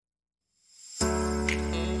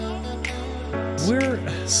outdoors?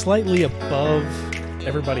 We're slightly above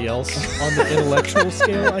everybody else on the intellectual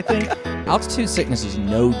scale, I think. Altitude sickness is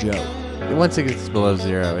no joke. Once it gets below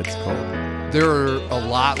zero, it's cold. There are a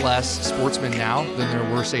lot less sportsmen now than there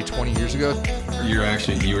were, say, 20 years ago. You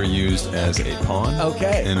were used as a pawn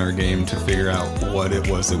in our game to figure out what it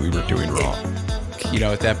was that we were doing wrong. You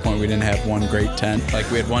know, at that point, we didn't have one great tent. Like,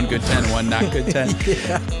 we had one good tent and one not good tent.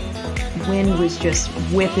 Wind was just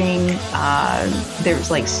whipping. There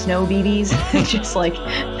was like snow BBs just like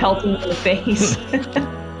pelting in the face.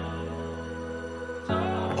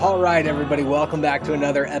 All right, everybody, welcome back to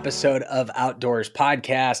another episode of Outdoors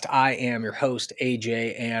Podcast. I am your host,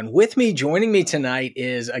 AJ, and with me, joining me tonight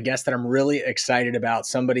is a guest that I'm really excited about,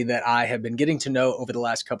 somebody that I have been getting to know over the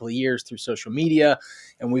last couple of years through social media,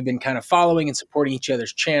 and we've been kind of following and supporting each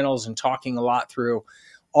other's channels and talking a lot through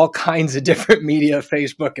all kinds of different media,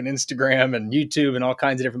 Facebook and Instagram and YouTube and all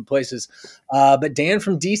kinds of different places. But Dan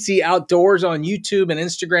from DC Outdoors on YouTube and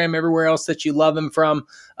Instagram, everywhere else that you love him from.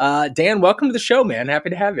 Dan, welcome to the show, man.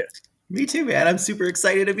 Happy to have you. Me too, man. I'm super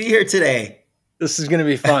excited to be here today. This is going to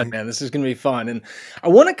be fun, man. This is going to be fun. And I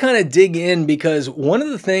want to kind of dig in because one of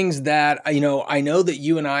the things that, I know that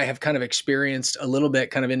you and I have kind of experienced a little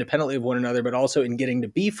bit kind of independently of one another, but also in getting to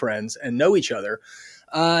be friends and know each other,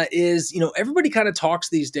 is, everybody kind of talks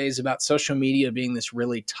these days about social media being this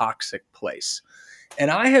really toxic place.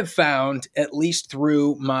 And I have found, at least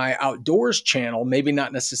through my outdoors channel, maybe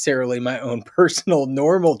not necessarily my own personal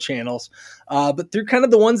normal channels, but through kind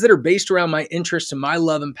of the ones that are based around my interests and my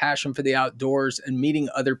love and passion for the outdoors and meeting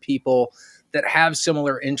other people that have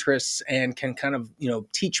similar interests and can kind of,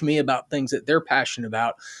 teach me about things that they're passionate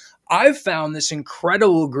about. I've found this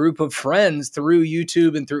incredible group of friends through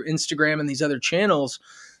YouTube and through Instagram and these other channels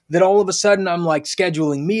that all of a sudden I'm like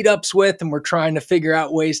scheduling meetups with, and we're trying to figure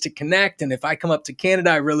out ways to connect. And if I come up to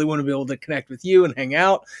Canada, I really want to be able to connect with you and hang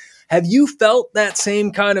out. Have you felt that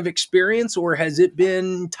same kind of experience, or has it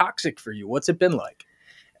been toxic for you? What's it been like?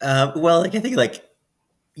 I think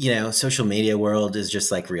social media world is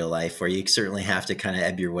just like real life, where you certainly have to kind of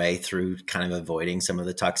ebb your way through kind of avoiding some of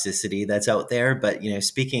the toxicity that's out there. But,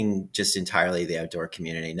 speaking just entirely the outdoor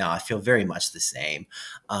community, no, I feel very much the same.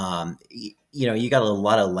 You got a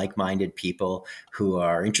lot of like-minded people who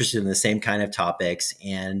are interested in the same kind of topics.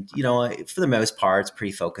 And, for the most part, it's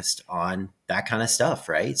pretty focused on that kind of stuff.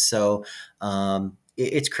 Right. So,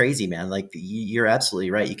 it's crazy, man. Like, you're absolutely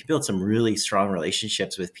right. You can build some really strong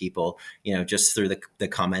relationships with people, just through the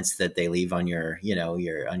comments that they leave on your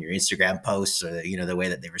Instagram posts, or, the way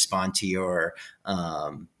that they respond to your,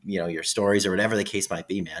 your stories, or whatever the case might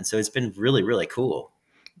be, man. So it's been really, really cool.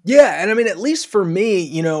 Yeah. And I mean, at least for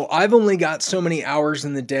me, I've only got so many hours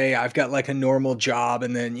in the day. I've got like a normal job,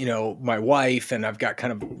 and then, my wife, and I've got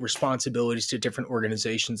kind of responsibilities to different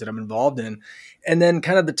organizations that I'm involved in. And then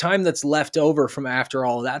kind of the time that's left over from after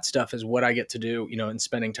all of that stuff is what I get to do, and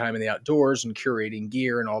spending time in the outdoors and curating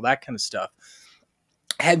gear and all that kind of stuff.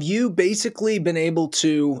 Have you basically been able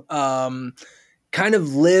to, kind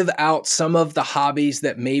of live out some of the hobbies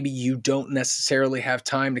that maybe you don't necessarily have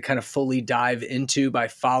time to kind of fully dive into by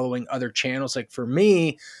following other channels? Like for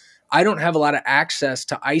me, I don't have a lot of access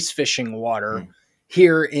to ice fishing water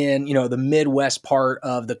here in, the Midwest part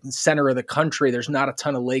of the center of the country. There's not a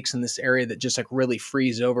ton of lakes in this area that just like really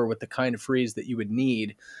freeze over with the kind of freeze that you would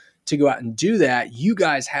need to go out and do that. You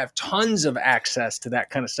guys have tons of access to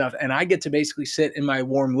that kind of stuff. And I get to basically sit in my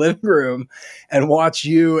warm living room and watch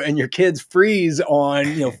you and your kids freeze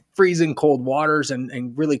on, freezing cold waters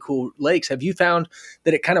and really cool lakes. Have you found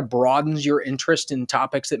that it kind of broadens your interest in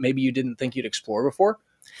topics that maybe you didn't think you'd explore before?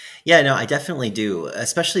 Yeah, no, I definitely do.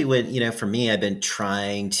 Especially when, for me, I've been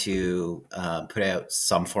trying to put out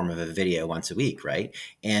some form of a video once a week, right?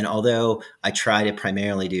 And although I try to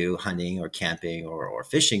primarily do hunting or camping or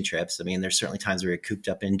fishing trips, I mean, there's certainly times where you're cooped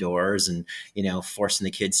up indoors and, forcing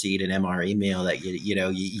the kids to eat an MRE meal that,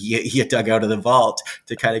 you dug out of the vault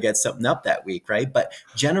to kind of get something up that week, right? But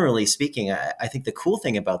generally speaking, I think the cool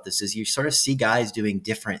thing about this is you sort of see guys doing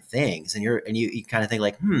different things, and you kind of think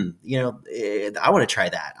like, I want to try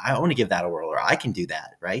that. I want to give that a whirl, or I can do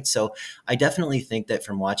that. Right. So I definitely think that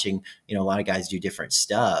from watching, a lot of guys do different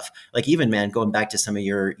stuff, like even, man, going back to some of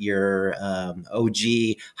your OG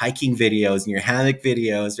hiking videos and your hammock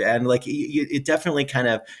videos, and like it definitely kind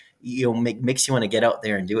of, makes you want to get out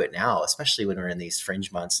there and do it now, especially when we're in these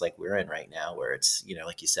fringe months like we're in right now, where it's,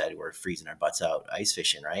 like you said, we're freezing our butts out ice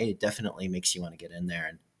fishing, right? It definitely makes you want to get in there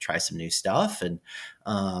and try some new stuff. And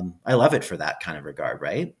I love it for that kind of regard,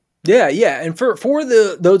 right? Yeah, yeah. And for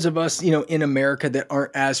those of us, in America that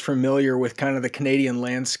aren't as familiar with kind of the Canadian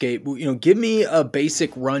landscape, give me a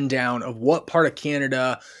basic rundown of what part of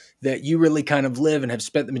Canada that you really kind of live and have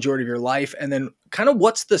spent the majority of your life? And then kind of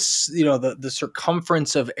what's the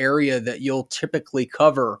circumference of area that you'll typically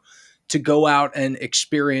cover to go out and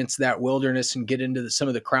experience that wilderness and get into some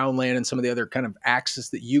of the crown land and some of the other kind of access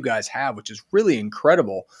that you guys have, which is really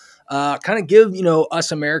incredible. Kind of give,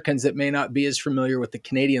 us Americans that may not be as familiar with the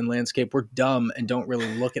Canadian landscape, we're dumb and don't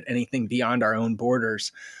really look at anything beyond our own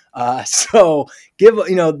borders. So give,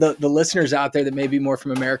 the listeners out there that may be more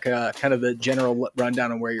from America, kind of the general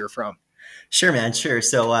rundown on where you're from. Sure, man. Sure.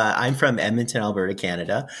 So I'm from Edmonton, Alberta,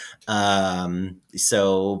 Canada.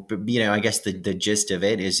 So I guess the gist of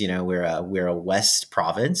it is, we're a west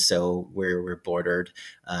province, so we're bordered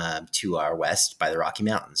to our west by the Rocky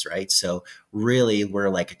Mountains, right? So really, we're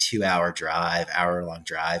like a 2-hour-long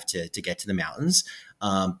drive to get to the mountains.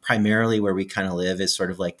 Primarily where we kind of live is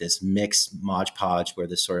sort of like this mixed Mod Podge where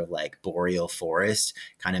the sort of like boreal forest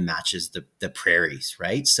kind of matches the prairies,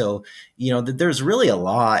 right? So there's really a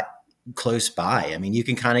lot close by. I mean, you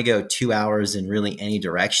can kind of go 2 hours in really any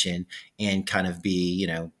direction and kind of be,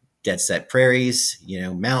 dead set prairies,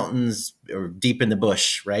 mountains, or deep in the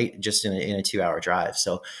bush, right? Just in a 2-hour drive.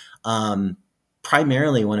 So,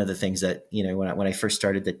 primarily one of the things that, when I first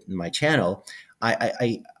started my channel,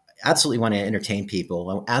 I absolutely want to entertain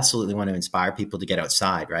people. I absolutely want to inspire people to get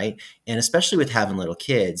outside, right? And especially with having little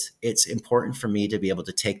kids, it's important for me to be able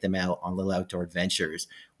to take them out on little outdoor adventures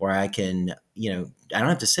where I can, I don't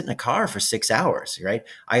have to sit in a car for 6 hours, right?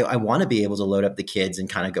 I want to be able to load up the kids and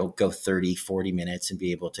kind of go 30, 40 minutes and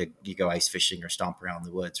be able to go ice fishing or stomp around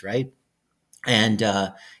the woods, right? And,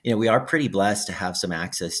 we are pretty blessed to have some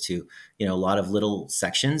access to, a lot of little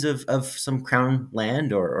sections of some crown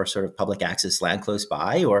land or sort of public access land close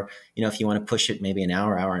by. Or, if you want to push it maybe an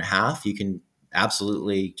hour and a half, you can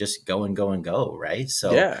absolutely just go. Right.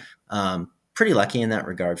 So, yeah. Pretty lucky in that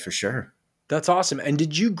regard for sure. That's awesome. And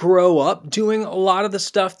did you grow up doing a lot of the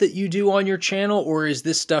stuff that you do on your channel, or is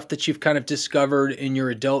this stuff that you've kind of discovered in your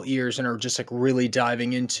adult years and are just like really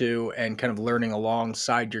diving into and kind of learning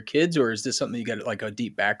alongside your kids? Or is this something you got like a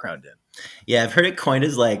deep background in? Yeah, I've heard it coined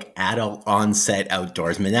as like adult onset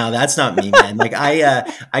outdoorsman. Now that's not me, man. Like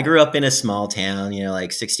I grew up in a small town,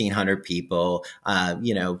 like 1,600 people,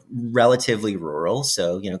 relatively rural.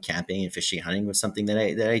 So, camping and fishing, hunting was something that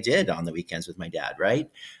I did on the weekends with my dad. Right.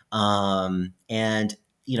 And,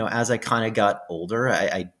 as I kind of got older,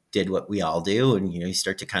 I did what we all do. And, you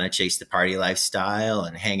start to kind of chase the party lifestyle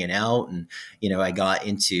and hanging out. And, I got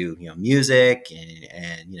into, music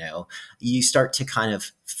and, you start to kind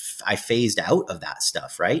of, I phased out of that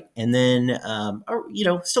stuff. Right. And then,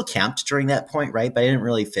 still camped during that point. Right. But I didn't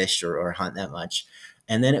really fish or hunt that much.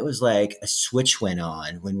 And then it was like a switch went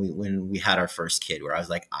on when we had our first kid, where I was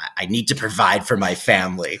like, I need to provide for my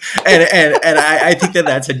family, and I think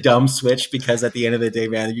that's a dumb switch, because at the end of the day,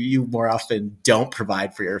 man, you more often don't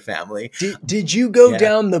provide for your family. Did you go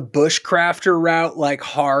down the bushcrafter route like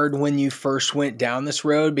hard when you first went down this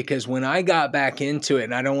road? Because when I got back into it,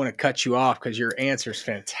 and I don't want to cut you off because your answer is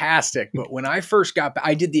fantastic, but when I first got back,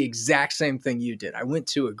 I did the exact same thing you did. I went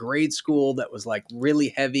to a grade school that was like really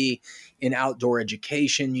heavy in outdoor education.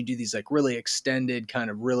 You do these like really extended, kind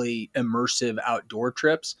of really immersive outdoor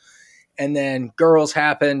trips. And then girls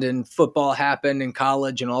happened and football happened in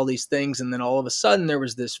college and all these things. And then all of a sudden there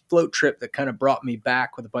was this float trip that kind of brought me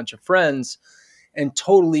back with a bunch of friends and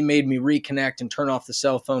totally made me reconnect and turn off the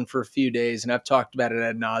cell phone for a few days. And I've talked about it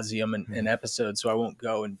ad nauseum in episodes, so I won't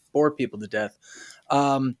go and bore people to death.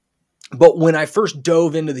 But when I first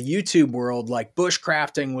dove into the YouTube world, like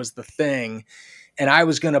bushcrafting was the thing. And I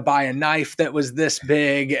was going to buy a knife that was this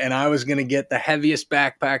big, and I was going to get the heaviest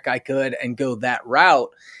backpack I could and go that route.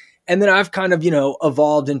 And then I've kind of,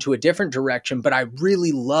 evolved into a different direction, but I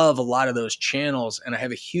really love a lot of those channels. And I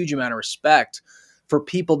have a huge amount of respect for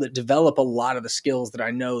people that develop a lot of the skills that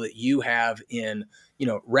I know that you have in,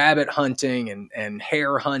 rabbit hunting and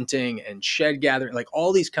hare hunting and shed gathering, like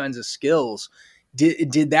all these kinds of skills.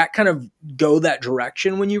 Did that kind of go that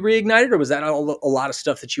direction when you reignited, or was that a lot of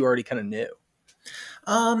stuff that you already kind of knew?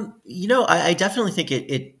 I definitely think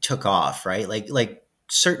it took off, right? Like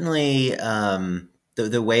certainly,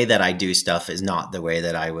 the way that I do stuff is not the way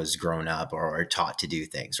that I was grown up or taught to do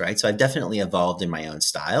things, right? So I've definitely evolved in my own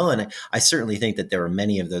style. And I certainly think that there were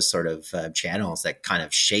many of those sort of channels that kind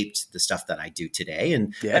of shaped the stuff that I do today.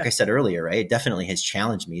 And like I said earlier, right, it definitely has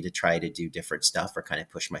challenged me to try to do different stuff or kind of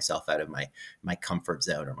push myself out of my comfort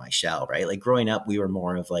zone or my shell, right? Like growing up, we were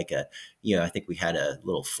more of like I think we had a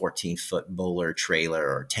little 14-foot bowler trailer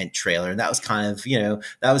or tent trailer. And that was kind of,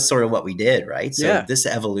 that was sort of what we did, right? So this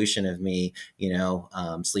evolution of me,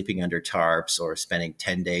 sleeping under tarps or spending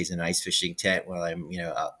 10 days in an ice fishing tent while I'm,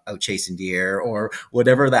 out chasing deer or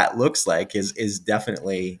whatever that looks like is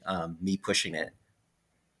definitely me pushing it.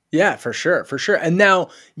 Yeah, for sure. For sure. And now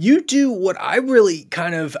you do what I really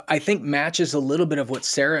I think matches a little bit of what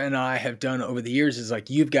Sarah and I have done over the years is like,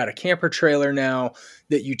 you've got a camper trailer now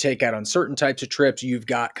that you take out on certain types of trips. You've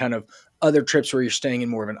got kind of other trips where you're staying in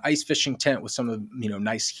more of an ice fishing tent with some of the,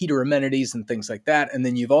 nice heater amenities and things like that. And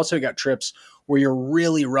then you've also got trips where you're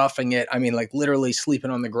really roughing it. I mean, like literally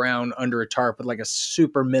sleeping on the ground under a tarp with like a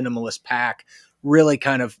super minimalist pack, really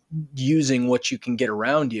kind of using what you can get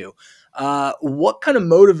around you. What kind of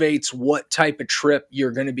motivates what type of trip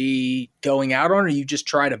you're going to be going out on, or you just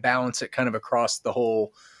try to balance it kind of across the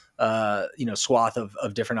whole, swath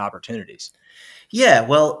of different opportunities? Yeah,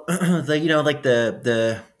 well,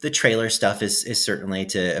 the trailer stuff is certainly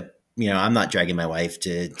to, I'm not dragging my wife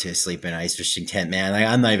to sleep in an ice fishing tent, man.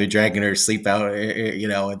 I'm not even dragging her to sleep out,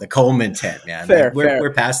 in the Coleman tent, man. Fair.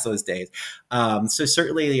 We're past those days. So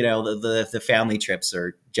certainly, the family trips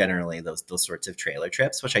are generally those sorts of trailer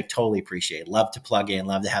trips, which I totally appreciate. Love to plug in,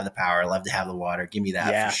 love to have the power, love to have the water. Give me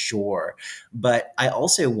that for sure. But I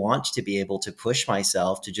also want to be able to push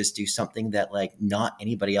myself to just do something that like not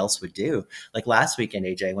anybody else would do. Like last weekend,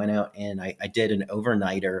 AJ, I went out and I did an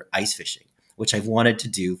overnighter ice fishing, which I've wanted to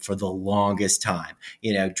do for the longest time.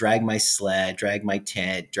 Drag my sled, drag my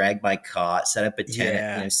tent, drag my cot, set up a tent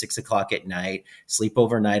at 6:00 at night, sleep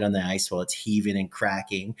overnight on the ice while it's heaving and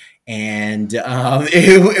cracking. And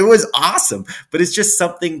it was awesome. But it's just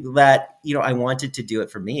something that, I wanted to do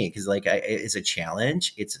it for me because it's a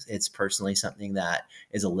challenge. It's personally something that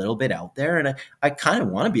is a little bit out there. And I kind of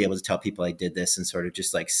want to be able to tell people I did this and sort of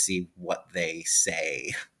just like see what they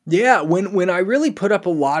say. Yeah, when I really put up a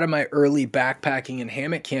lot of my early backpacking and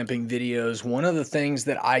hammock camping videos, one of the things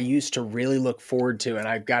that I used to really look forward to, and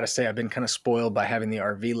I've got to say I've been kind of spoiled by having the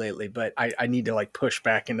RV lately, but I need to like push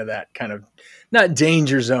back into that kind of not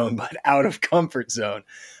danger zone, but out of comfort zone,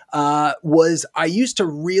 was I used to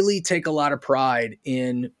really take a lot of pride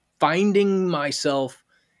in finding myself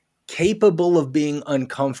capable of being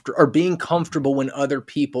uncomfortable or being comfortable when other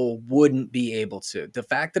people wouldn't be able to. The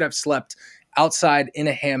fact that I've slept outside in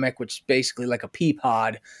a hammock, which is basically like a pea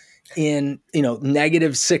pod in,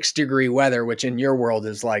 -6-degree weather, which in your world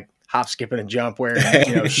is like hop, skip, and a jump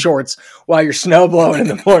wearing, shorts while you're snow blowing in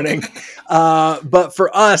the morning. But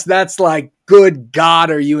for us, that's like, good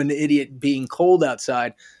God, are you an idiot being cold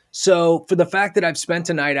outside? So for the fact that I've spent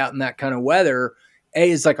a night out in that kind of weather,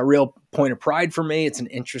 is like a real point of pride for me. It's an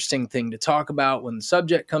interesting thing to talk about when the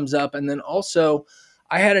subject comes up. And then also,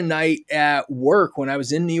 I had a night at work when I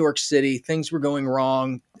was in New York City. Things were going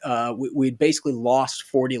wrong. We'd basically lost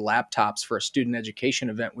 40 laptops for a student education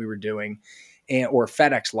event we were doing, or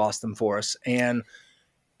FedEx lost them for us. And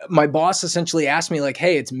my boss essentially asked me like,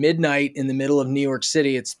 hey, it's midnight in the middle of New York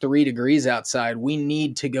City. It's 3 degrees outside. We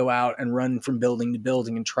need to go out and run from building to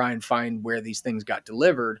building and try and find where these things got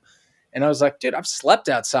delivered. And I was like, dude, I've slept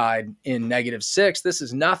outside in -6. This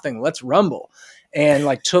is nothing. Let's rumble. And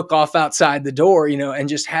like took off outside the door, and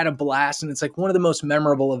just had a blast. And it's like one of the most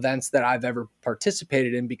memorable events that I've ever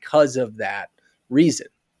participated in because of that reason.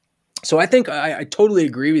 So I think I totally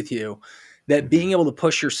agree with you that being able to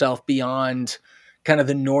push yourself beyond kind of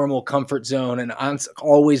the normal comfort zone and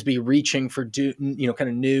always be reaching for kind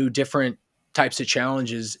of new, different types of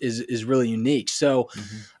challenges is really unique. So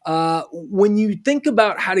when you think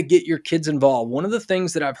about how to get your kids involved, one of the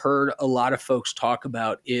things that I've heard a lot of folks talk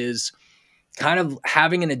about is kind of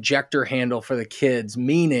having an ejector handle for the kids,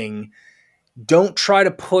 meaning don't try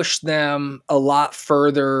to push them a lot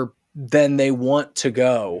further than they want to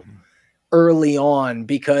go early on,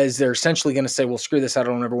 because they're essentially going to say, well, screw this, I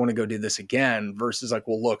don't ever want to go do this again, versus like,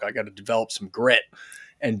 well, look, I got to develop some grit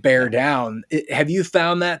and bear down. Have you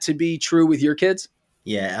found that to be true with your kids?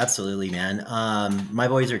 Yeah, absolutely, man. My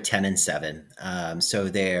boys are 10 and 7. So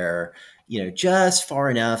they're, just far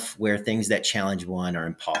enough where things that challenge one are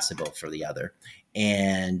impossible for the other.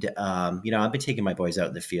 And, I've been taking my boys out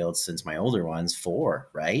in the field since my older one's 4,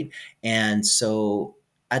 right? And so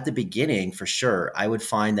at the beginning, for sure, I would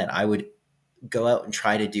find that I would go out and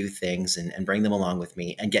try to do things and bring them along with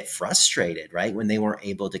me and get frustrated, right, when they weren't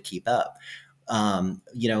able to keep up.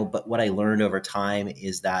 But what I learned over time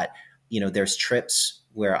is that, there's trips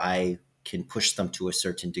where I can push them to a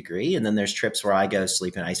certain degree. And then there's trips where I go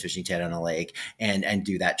sleep in an ice fishing tent on a lake and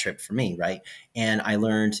do that trip for me. Right. And I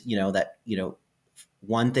learned, that,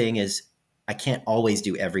 one thing is I can't always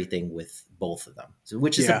do everything with both of them. So,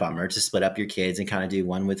 which is a bummer to split up your kids and kind of do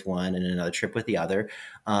one with one and another trip with the other.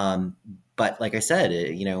 But like I said,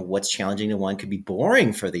 what's challenging to one could be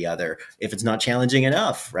boring for the other if it's not challenging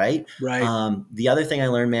enough, right? Right. The other thing I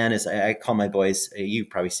learned, man, is I call my boys, you've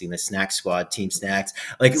probably seen the Snack Squad, Team Snacks,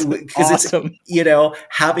 like, because awesome. It's,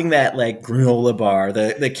 having that like granola bar,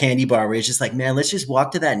 the candy bar, where it's just like, man, let's just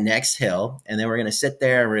walk to that next hill and then we're going to sit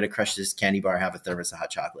there and we're going to crush this candy bar, have a thermos of hot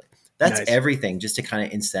chocolate. That's nice. Everything, just to kind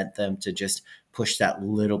of incent them to just push that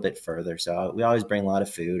little bit further. So we always bring a lot of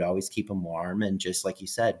food, always keep them warm. And just like you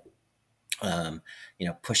said,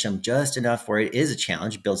 push them just enough where it is a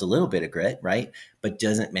challenge, builds a little bit of grit, right? But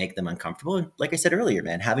doesn't make them uncomfortable. And like I said earlier,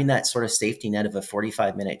 man, having that sort of safety net of a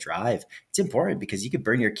 45-minute drive, it's important because you could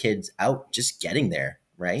burn your kids out just getting there,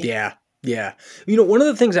 right? Yeah. Yeah. One of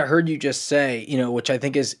the things I heard you just say, which I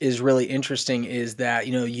think is really interesting is that,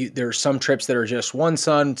 there are some trips that are just one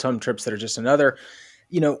son, some trips that are just another,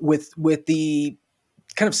 with the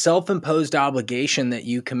kind of self-imposed obligation that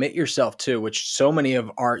you commit yourself to, which so many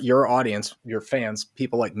of your audience, your fans,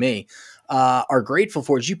 people like me, are grateful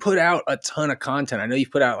for, is you put out a ton of content. I know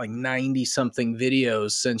you've put out like 90 something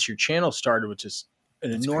videos since your channel started, which is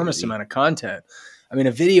an enormous amount of content. I mean,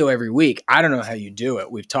 a video every week. I don't know how you do it.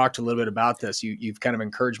 We've talked a little bit about this. You've kind of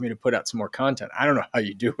encouraged me to put out some more content. I don't know how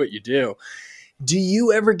you do what you do. Do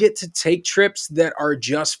you ever get to take trips that are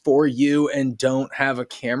just for you and don't have a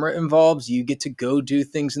camera involved? Do you get to go do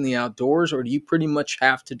things in the outdoors, or do you pretty much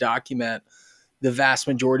have to document the vast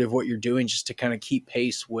majority of what you're doing just to kind of keep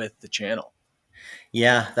pace with the channel?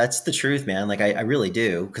 Yeah, that's the truth, man. Like I really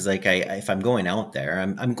do. Cause like if I'm going out there,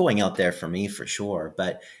 I'm going out there for me for sure.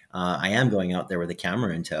 But I am going out there with a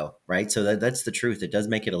camera in tow, right? So that's the truth. It does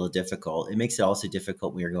make it a little difficult. It makes it also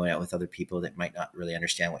difficult when you're going out with other people that might not really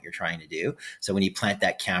understand what you're trying to do. So when you plant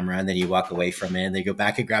that camera and then you walk away from it and they go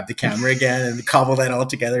back and grab the camera again and cobble that all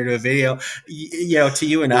together to a video, to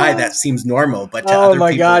you and I, that seems normal. But to other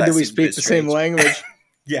people, God, do we speak the same language?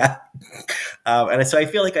 Yeah. And so I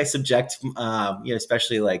feel like I subject,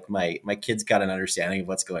 especially like my kids got an understanding of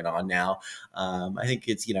what's going on now. I think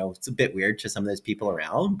it's, it's a bit weird to some of those people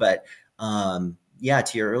around, but to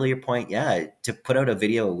your earlier point, to put out a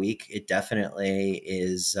video a week, it definitely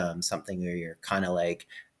is something where you're kind of like,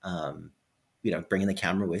 bringing the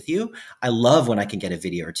camera with you. I love when I can get a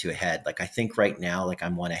video or two ahead. Like I think right now, like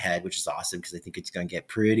I'm one ahead, which is awesome because I think it's going to get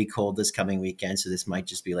pretty cold this coming weekend. So this might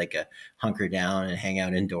just be like a hunker down and hang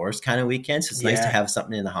out indoors kind of weekend. So it's nice to have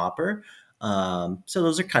something in the hopper. So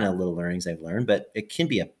those are kind of little learnings I've learned, but it can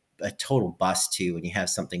be a total bust too when you have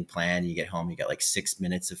something planned. You get home, you got like 6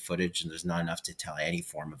 minutes of footage, and there's not enough to tell any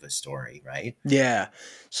form of a story, right? Yeah.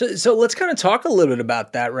 So let's kind of talk a little bit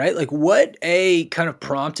about that, right? Like what kind of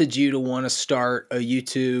prompted you to want to start a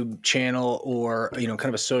YouTube channel or kind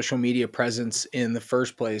of a social media presence in the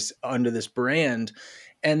first place under this brand?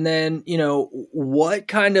 And then, what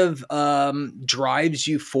kind of drives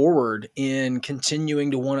you forward in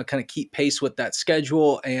continuing to want to kind of keep pace with that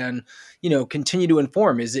schedule and, continue to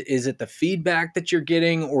inform? Is it the feedback that you're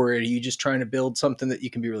getting, or are you just trying to build something that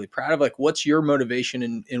you can be really proud of? Like, what's your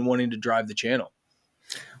motivation in wanting to drive the channel?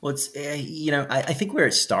 Well, it's, I think where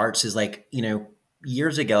it starts is like,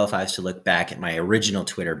 years ago, if I was to look back at my original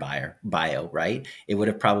Twitter bio, right, it would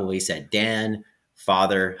have probably said Dan,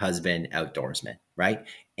 father, husband, outdoorsman, right?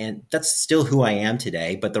 And that's still who I am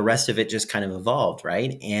today, but the rest of it just kind of evolved,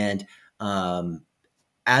 right? And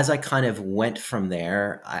as I kind of went from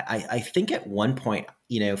there, I think at one point,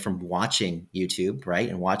 from watching YouTube, right,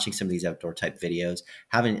 and watching some of these outdoor type videos,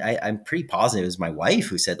 I'm pretty positive it was my wife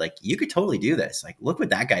who said, like, you could totally do this. Like, look what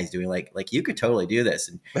that guy's doing. Like you could totally do this.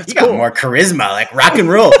 And you got more charisma, like rock and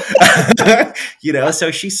roll,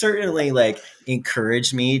 So she certainly like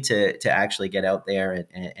encouraged me to actually get out there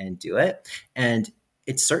and do it. And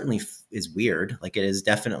it certainly is weird. Like it is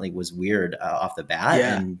definitely was weird off the bat.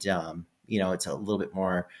 Yeah. And, it's a little bit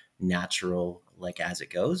more natural, like as it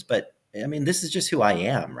goes, but I mean, this is just who I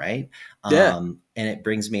am. Right. And it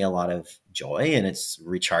brings me a lot of joy and it's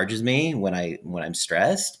recharges me when I'm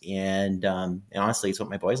stressed. And honestly, it's what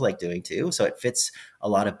my boys like doing too. So it fits a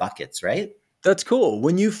lot of buckets. Right. That's cool.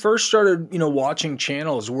 When you first started, watching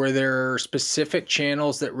channels, were there specific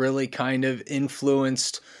channels that really kind of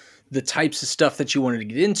influenced the types of stuff that you wanted to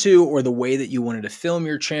get into, or the way that you wanted to film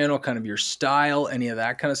your channel, kind of your style, any of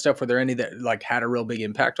that kind of stuff? Were there any that like had a real big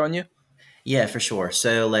impact on you? Yeah, for sure.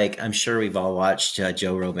 So like, I'm sure we've all watched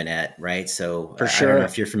Joe Robinet, right? So for sure. I don't know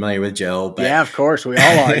if you're familiar with Joe, but yeah, of course we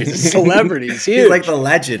all are. He's a celebrity. He's huge. He's like the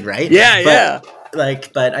legend, right? Yeah.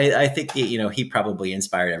 But I think, he probably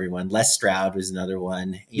inspired everyone. Les Stroud was another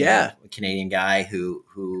one, a Canadian guy who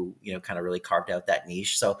kind of really carved out that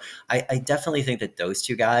niche. So I definitely think that those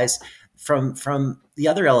two guys, from the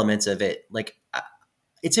other elements of it, like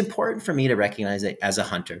it's important for me to recognize that as a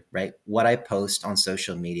hunter, right? What I post on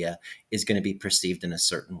social media is going to be perceived in a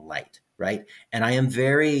certain light, right? And I'm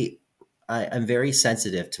very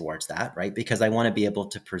sensitive towards that, right? Because I want to be able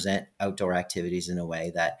to present outdoor activities in a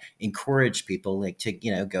way that encourage people like to,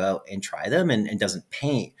 go out and try them and doesn't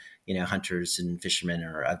paint, hunters and fishermen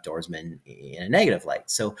or outdoorsmen in a negative light.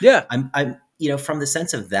 So yeah, I'm from the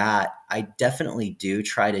sense of that, I definitely do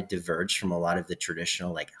try to diverge from a lot of the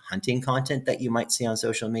traditional like hunting content that you might see on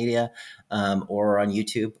social media or on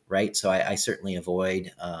YouTube, right? So I certainly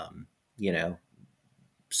avoid,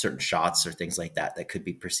 certain shots or things like that could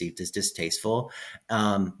be perceived as distasteful.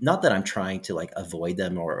 Not that I'm trying to like avoid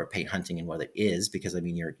them or paint hunting in what it is, because I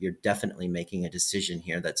mean, you're definitely making a decision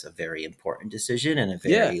here that's a very important decision and a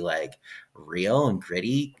very like real and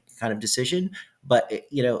gritty kind of decision. But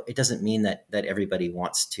it doesn't mean that everybody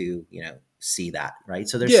wants to, see that, right?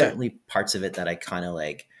 So there's certainly parts of it that I kind of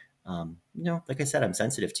like, like I said, I'm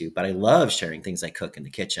sensitive to, but I love sharing things I cook in the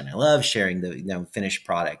kitchen. I love sharing the finished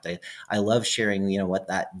product. I love sharing, what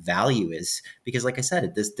that value is, because like I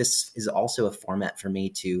said, this is also a format for me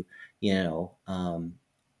to,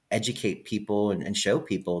 educate people and show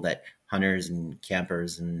people that hunters and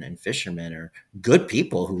campers and fishermen are good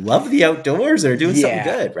people who love the outdoors. They're doing something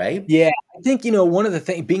good, right? Yeah. I think, one of the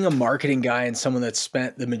things, being a marketing guy and someone that's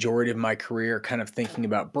spent the majority of my career kind of thinking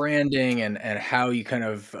about branding and how you kind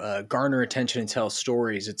of garner attention and tell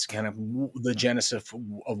stories, it's kind of the genesis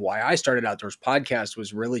of why I started Outdoors Podcast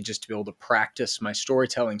was really just to be able to practice my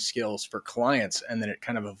storytelling skills for clients. And then it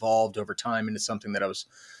kind of evolved over time into something that I was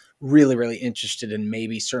really, really interested in,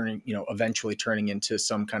 maybe eventually turning into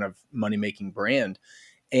some kind of money-making brand.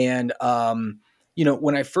 And,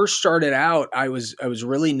 when I first started out, I was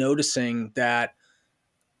really noticing that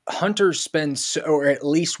hunters spend, or at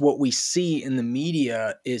least what we see in the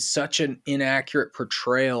media is such an inaccurate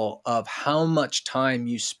portrayal of how much time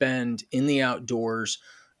you spend in the outdoors,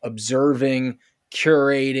 observing,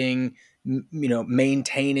 curating,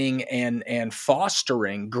 maintaining and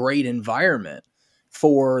fostering great environment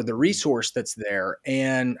for the resource that's there,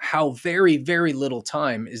 and how very, very little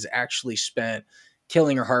time is actually spent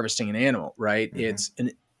killing or harvesting an animal, right? Mm-hmm. It's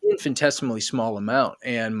an infinitesimally small amount.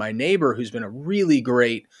 And my neighbor, who's been a really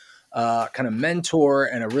great kind of mentor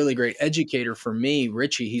and a really great educator for me,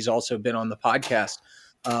 Richie, he's also been on the podcast,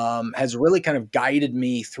 has really kind of guided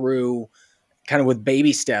me through kind of with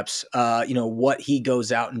baby steps, what he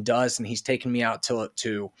goes out and does. And he's taken me out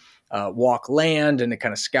to walk land and to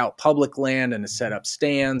kind of scout public land and to set up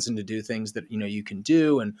stands and to do things that, you can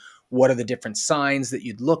do. And what are the different signs that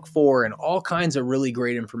you'd look for and all kinds of really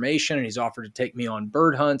great information. And he's offered to take me on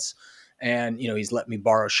bird hunts. And, he's let me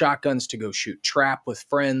borrow shotguns to go shoot trap with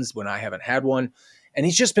friends when I haven't had one. And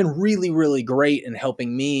he's just been really, really great in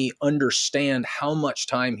helping me understand how much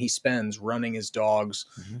time he spends running his dogs,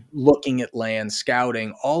 looking at land,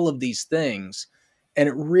 scouting, all of these things. And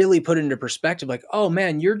it really put into perspective, like, oh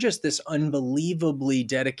man, you're just this unbelievably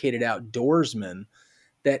dedicated outdoorsman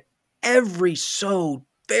that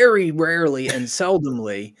very rarely and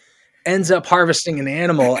seldomly ends up harvesting an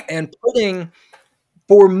animal and putting,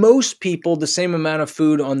 for most people, the same amount of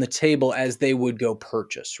food on the table as they would go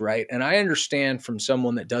purchase, right? And I understand from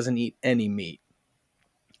someone that doesn't eat any meat,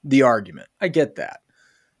 the argument. I get that.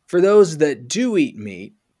 For those that do eat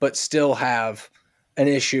meat, but still have an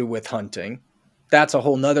issue with hunting, that's a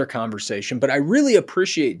whole nother conversation. But I really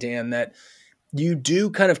appreciate, Dan, that you do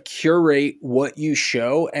kind of curate what you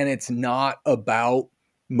show, and it's not about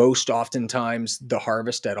most oftentimes the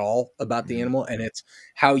harvest at all about the animal. And it's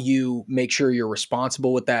how you make sure you're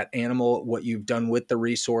responsible with that animal, what you've done with the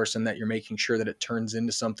resource, and that you're making sure that it turns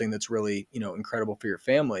into something that's really, incredible for your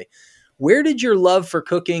family. Where did your love for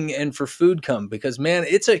cooking and for food come? Because man,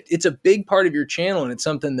 it's a big part of your channel, and it's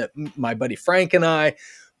something that my buddy Frank and I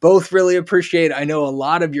both really appreciate. I know a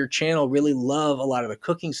lot of your channel really love a lot of the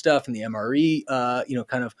cooking stuff and the MRE,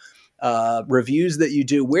 reviews that you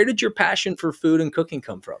do. Where did your passion for food and cooking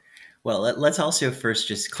come from? Well, let's also first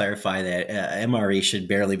just clarify that MRE should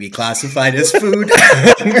barely be classified as food,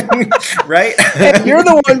 right? And you're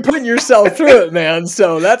the one putting yourself through it, man.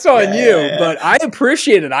 So that's on you. But I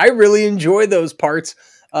appreciate it. I really enjoy those parts.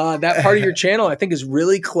 That part of your channel, I think, is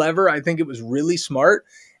really clever. I think it was really smart.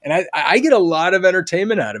 And I get a lot of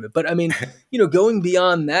entertainment out of it. But I mean, going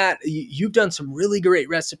beyond that, you've done some really great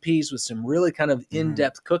recipes with some really kind of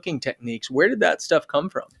in-depth cooking techniques. Where did that stuff come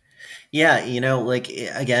from? Yeah,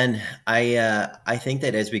 again, I think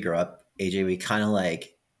that as we grow up, AJ, we kind of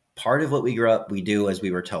like part of what we grew up, we do as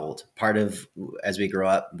we were told. Part of as we grow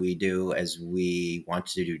up, we do as we want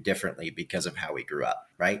to do differently because of how we grew up,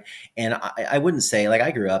 right? And I wouldn't say, like,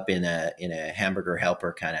 I grew up in a hamburger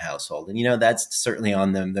helper kind of household, and that's certainly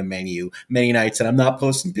on the menu many nights, and I'm not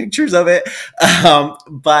posting pictures of it.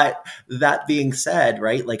 But that being said,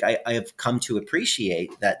 right, like I have come to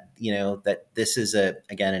appreciate that that this is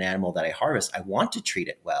again an animal that I harvest. I want to treat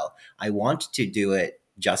it well. I want to do it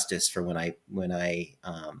justice for when I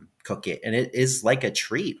cook it, and it is like a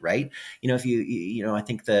treat, right? If I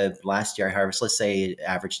think the last year I harvest, let's say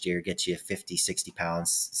average deer gets you 50, 60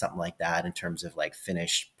 pounds, something like that, in terms of like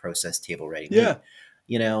finished, processed, table ready meat.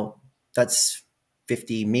 That's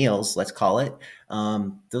 50 meals, let's call it.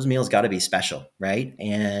 Those meals got to be special, right?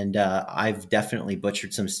 And I've definitely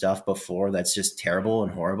butchered some stuff before that's just terrible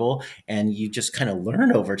and horrible, and you just kind of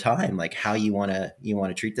learn over time like how you want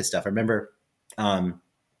to treat this stuff. I remember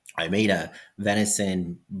I made a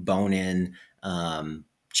venison bone-in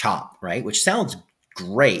chop, right? Which sounds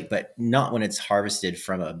great, but not when it's harvested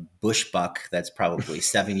from a bush buck that's probably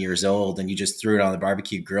 7 years old, and you just threw it on the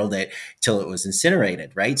barbecue, grilled it till it was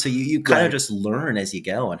incinerated, right? So you kind of just learn as you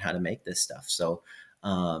go on how to make this stuff. So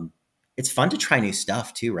it's fun to try new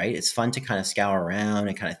stuff too, right? It's fun to kind of scour around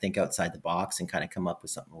and kind of think outside the box and kind of come up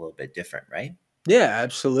with something a little bit different, right? Yeah,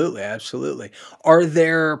 absolutely. Absolutely. Are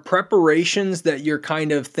there preparations that you're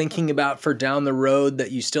kind of thinking about for down the road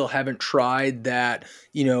that you still haven't tried that,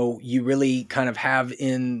 you really kind of have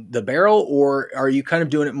in the barrel, or are you kind of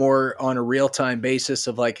doing it more on a real time basis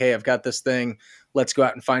of like, hey, I've got this thing, let's go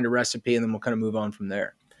out and find a recipe and then we'll kind of move on from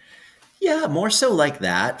there? Yeah, more so like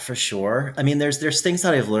that for sure. I mean, there's things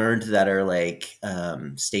that I've learned that are like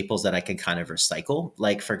staples that I can kind of recycle.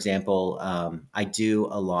 Like, for example, I do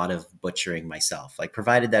a lot of butchering myself, like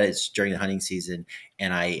provided that it's during the hunting season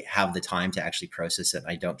and I have the time to actually process it.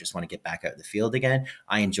 And I don't just want to get back out in the field again.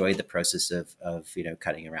 I enjoy the process of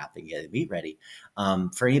cutting and wrapping, getting the meat ready.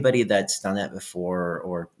 For anybody that's done that before,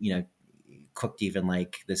 or cooked even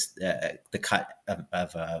like this, the cut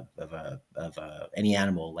of any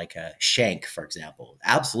animal, like a shank, for example,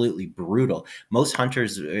 absolutely brutal. Most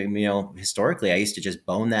hunters, historically, I used to just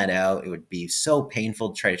bone that out. It would be so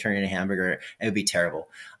painful to try to turn it into a hamburger. It would be terrible.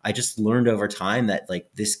 I just learned over time that like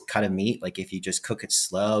this cut of meat, like if you just cook it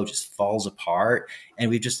slow, just falls apart. And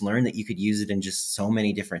we've just learned that you could use it in just so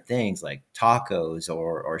many different things, like tacos,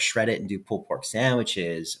 or shred it and do pulled pork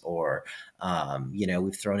sandwiches, or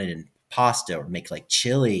we've thrown it in pasta or make like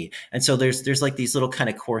chili. And so there's like these little kind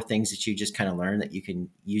of core things that you just kind of learn that you can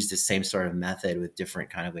use the same sort of method with different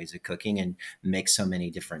kind of ways of cooking and make so many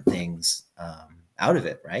different things out of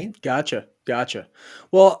it, right? Gotcha.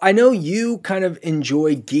 Well, I know you kind of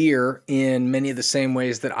enjoy gear in many of the same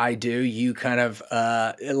ways that I do. You kind of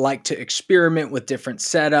like to experiment with different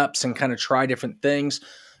setups and kind of try different things.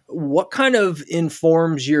 What kind of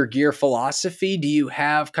informs your gear philosophy? Do you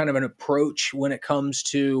have kind of an approach when it comes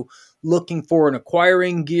to looking for and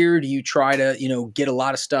acquiring gear? Do you try to, get a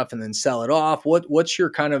lot of stuff and then sell it off? What's your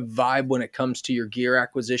kind of vibe when it comes to your gear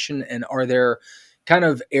acquisition? And are there kind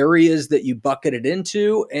of areas that you bucket it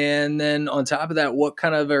into? And then on top of that, what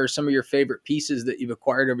kind of are some of your favorite pieces that you've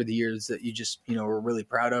acquired over the years that you just, are really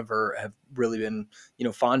proud of or have really been,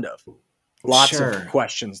 fond of? Lots of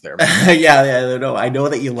questions there. Yeah, no, I know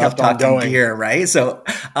that you love talking gear, right? So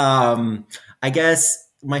I guess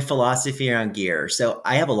my philosophy around gear. So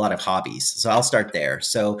I have a lot of hobbies. So I'll start there.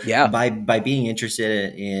 So by being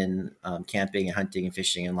interested in camping and hunting and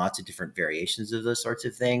fishing and lots of different variations of those sorts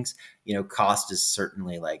of things, cost is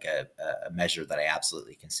certainly like a measure that I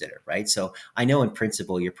absolutely consider, right? So I know in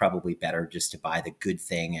principle, you're probably better just to buy the good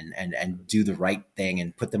thing and do the right thing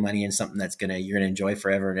and put the money in something that's you're gonna enjoy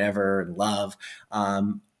forever and ever and love.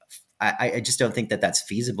 I just don't think that that's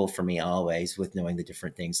feasible for me always, with knowing the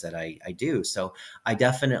different things that I do. So I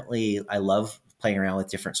love playing around with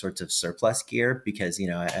different sorts of surplus gear because,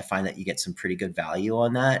 I find that you get some pretty good value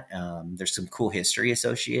on that. There's some cool history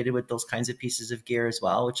associated with those kinds of pieces of gear as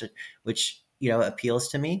well, which appeals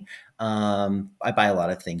to me. I buy a lot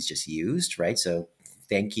of things just used, right? So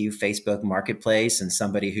thank you, Facebook Marketplace, and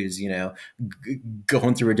somebody who's,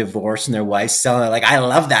 going through a divorce and their wife's selling it. Like, I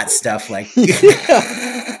love that stuff. Like,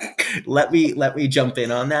 let me jump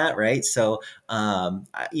in on that. Right. So, I'm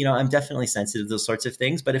definitely sensitive to those sorts of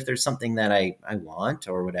things, but if there's something that I want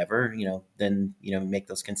or whatever, then, make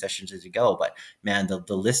those concessions as you go. But man,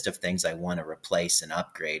 the list of things I want to replace and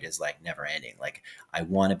upgrade is like never ending. Like, I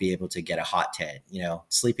want to be able to get a hot tent,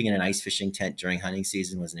 sleeping in an ice fishing tent during hunting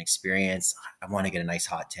season was an experience. I want to get a nice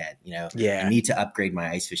hot tent, I need to upgrade my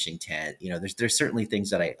ice fishing tent. There's certainly things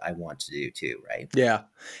that I want to do too. Right. Yeah.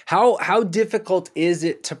 How difficult is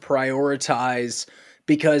it to prioritize?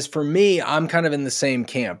 because for me, I'm kind of in the same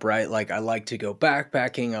camp, right? Like I like to go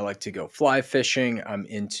backpacking. I like to go fly fishing. I'm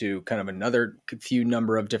into kind of another few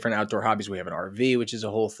number of different outdoor hobbies. We have an RV, which is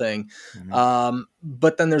a whole thing.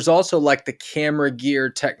 But then there's also like the camera gear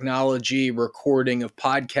technology, recording of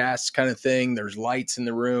podcasts kind of thing. There's lights in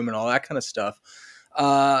the room and all that kind of stuff.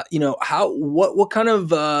 What kind of,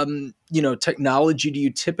 technology do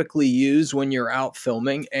you typically use when you're out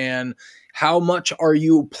filming, and how much are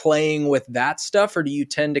you playing with that stuff? Or do you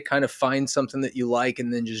tend to kind of find something that you like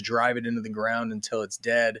and then just drive it into the ground until it's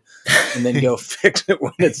dead and then go fix it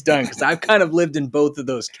when it's done? Cause I've kind of lived in both of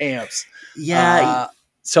those camps. Yeah.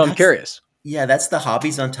 So I'm curious. Yeah, that's the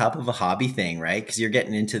hobbies on top of a hobby thing, right? Because you're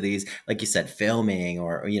getting into these, like you said, filming,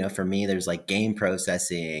 or for me, there's like game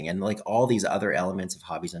processing and like all these other elements of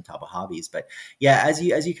hobbies on top of hobbies. But yeah, as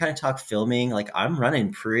you kind of talk filming, like I'm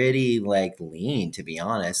running pretty like lean, to be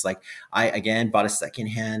honest. Like I again bought a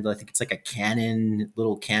secondhand, I think it's like a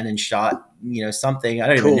little Canon shot, something. I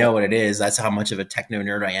don't even know what it is. That's how much of a techno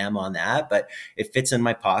nerd I am on that. But it fits in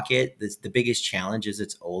my pocket. The biggest challenge is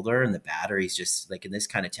it's older and the battery's just like in this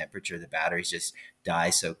kind of temperature, the batteries just die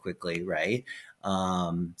so quickly, right?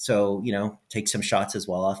 So take some shots as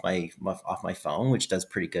well off my phone, which does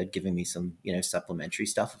pretty good, giving me some supplementary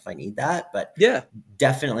stuff if I need that. But yeah,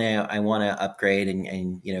 definitely I want to upgrade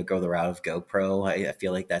and go the route of GoPro. I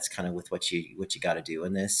feel like that's kind of with what you got to do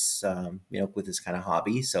in this with this kind of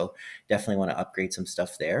hobby. So definitely want to upgrade some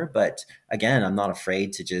stuff there. But again, I'm not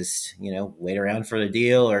afraid to just wait around for the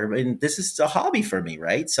deal, and this is a hobby for me,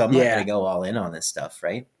 right? So I'm not going to go all in on this stuff,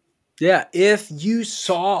 right? Yeah. If you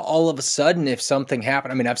saw all of a sudden, if something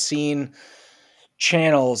happened, I mean, I've seen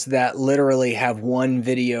channels that literally have one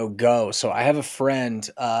video go. So I have a friend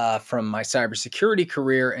from my cybersecurity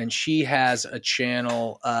career, and she has a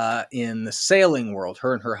channel in the sailing world.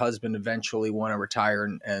 Her and her husband eventually want to retire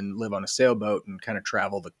and live on a sailboat and kind of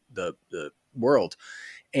travel the world.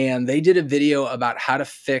 And they did a video about how to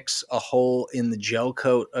fix a hole in the gel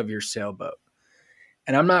coat of your sailboat.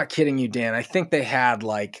 And I'm not kidding you, Dan. I think they had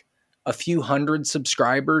like a few hundred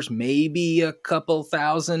subscribers, maybe a couple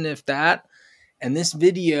thousand, if that. And this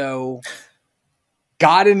video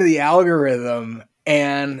got into the algorithm,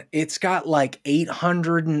 and it's got like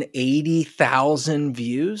 880,000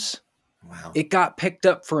 views. Wow. It got picked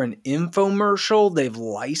up for an infomercial. They've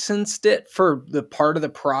licensed it for the part of the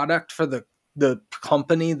product for the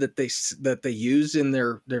company that they use in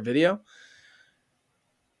their video.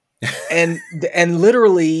 And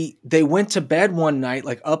literally they went to bed one night,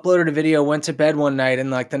 like uploaded a video, went to bed one night,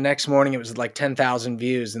 and like the next morning it was like 10,000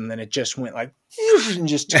 views, and then it just went like and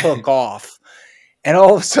just took off. And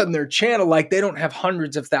all of a sudden their channel, like they don't have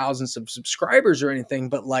hundreds of thousands of subscribers or anything,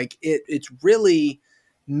 but like it's really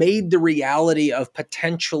made the reality of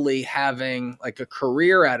potentially having like a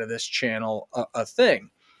career out of this channel a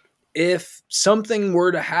thing. If something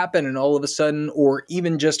were to happen and all of a sudden, or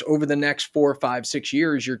even just over the next 4, 5, 6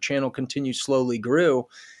 years, your channel continues slowly grew,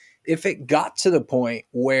 if it got to the point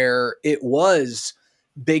where it was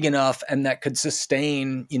big enough and that could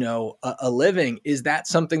sustain, a living, is that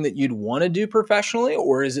something that you'd want to do professionally?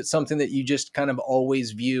 Or is it something that you just kind of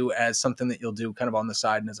always view as something that you'll do kind of on the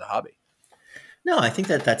side and as a hobby? No, I think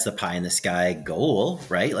that's a pie in the sky goal,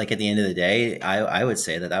 right? Like at the end of the day, I would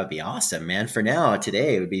say that would be awesome, man. For now,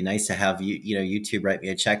 today, it would be nice to have YouTube write me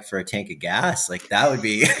a check for a tank of gas. Like that would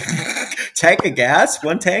be tank of gas,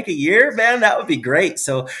 1 tank a year, man. That would be great.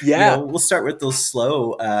 So yeah, we'll start with those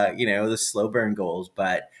slow, the slow burn goals.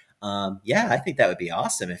 But I think that would be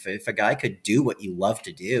awesome if a guy could do what you love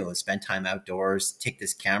to do and spend time outdoors, take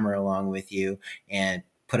this camera along with you, and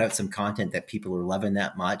put out some content that people are loving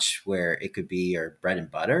that much, where it could be your bread and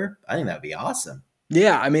butter. I think that would be awesome.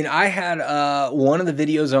 Yeah. I mean, I had one of the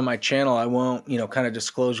videos on my channel. I won't, kind of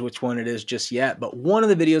disclose which one it is just yet, but one of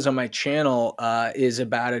the videos on my channel is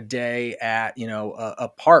about a day at, a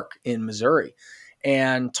park in Missouri,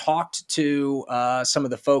 and talked to some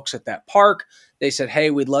of the folks at that park. They said, "Hey,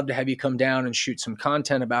 we'd love to have you come down and shoot some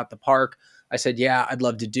content about the park." I said, "Yeah, I'd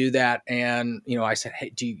love to do that." And, I said, "Hey,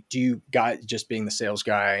 do you guys," just being the sales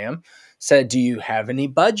guy I am, said, "Do you have any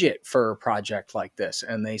budget for a project like this?"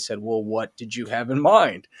 And they said, "Well, what did you have in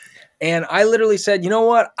mind?" And I literally said, "You know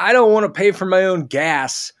what? I don't want to pay for my own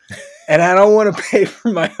gas, and I don't want to pay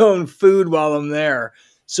for my own food while I'm there.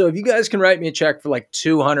 So if you guys can write me a check for like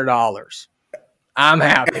 $200, I'm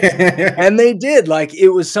happy." And they did. Like it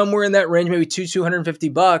was somewhere in that range, maybe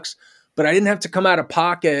 $250. But I didn't have to come out of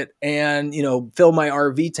pocket and, fill my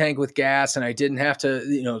RV tank with gas. And I didn't have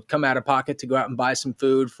to, come out of pocket to go out and buy some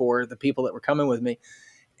food for the people that were coming with me.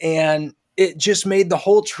 And it just made the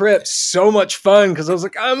whole trip so much fun because I was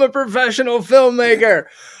like, I'm a professional filmmaker.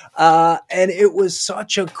 And it was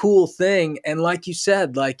such a cool thing. And like you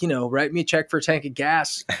said, like, write me a check for a tank of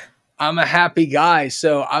gas. I'm a happy guy.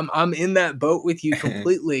 So I'm in that boat with you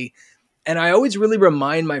completely. And I always really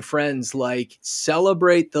remind my friends, like,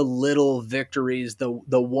 celebrate the little victories, the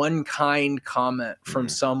one kind comment from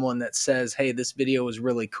someone that says, hey, this video was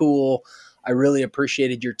really cool. I really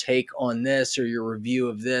appreciated your take on this or your review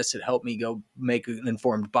of this. It helped me go make an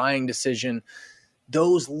informed buying decision.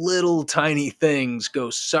 Those little tiny things go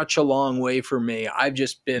such a long way for me. I've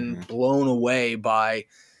just been blown away by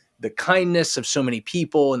the kindness of so many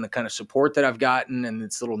people and the kind of support that I've gotten and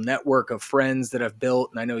this little network of friends that I've built.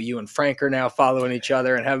 And I know you and Frank are now following each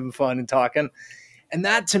other and having fun and talking. And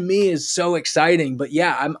that to me is so exciting. But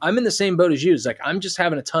yeah, I'm in the same boat as you. It's like, I'm just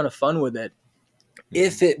having a ton of fun with it.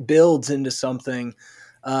 If it builds into something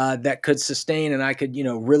that could sustain and I could,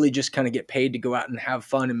 really just kind of get paid to go out and have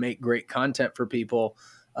fun and make great content for people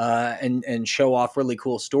and show off really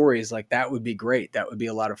cool stories, like that would be great. That would be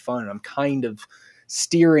a lot of fun. I'm kind of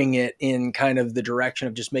steering it in kind of the direction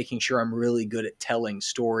of just making sure I'm really good at telling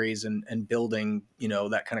stories and building,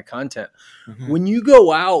 that kind of content. When you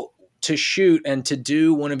go out to shoot and to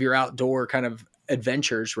do one of your outdoor kind of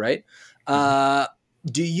adventures, right?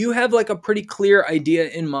 Do you have like a pretty clear idea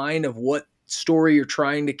in mind of what story you're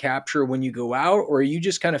trying to capture when you go out, or are you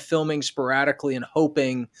just kind of filming sporadically and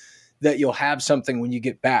hoping that you'll have something when you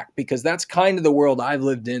get back? Because that's kind of the world I've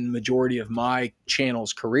lived in the majority of my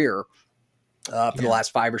channel's career for the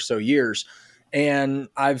last 5 or so years. And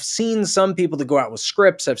I've seen some people that go out with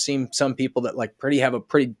scripts. I've seen some people that like have a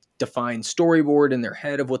pretty defined storyboard in their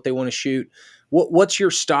head of what they want to shoot. What's your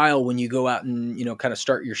style when you go out and, kind of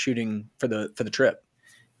start your shooting for the trip?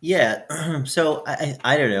 Yeah. So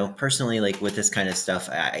I don't know. Personally, like with this kind of stuff,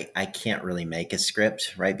 I can't really make a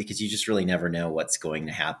script, right? Because you just really never know what's going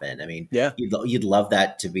to happen. I mean, you'd love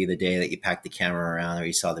that to be the day that you packed the camera around or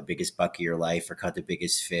you saw the biggest buck of your life or caught the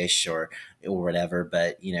biggest fish or whatever.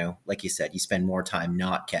 But, like you said, you spend more time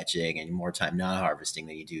not catching and more time not harvesting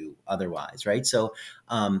than you do otherwise, right? So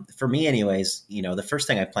for me anyways, the first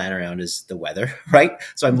thing I plan around is the weather, right?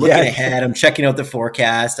 So I'm looking ahead, I'm checking out the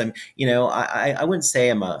forecast. I wouldn't say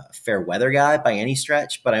I'm a fair weather guy by any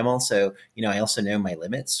stretch, but I'm also, I also know my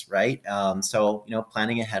limits, right? So,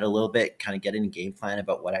 planning ahead a little bit, kind of getting a game plan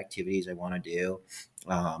about what activities I want to do.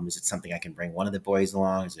 Is it something I can bring one of the boys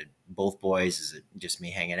along? Is it both boys? Is it just me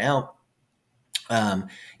hanging out?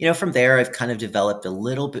 From there, I've kind of developed a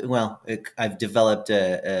little bit. Well, I've developed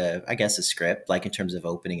a script, like in terms of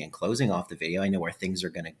opening and closing off the video. I know where things are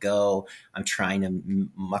going to go. I'm trying to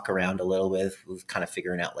muck around a little with kind of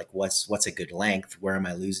figuring out like what's a good length. Where am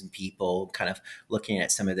I losing people? Kind of looking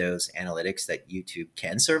at some of those analytics that YouTube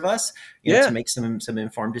can serve us, to make some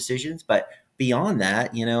informed decisions. But beyond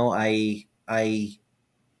that, I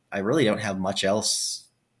really don't have much else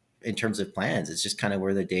in terms of plans. It's just kind of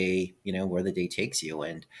where the day takes you.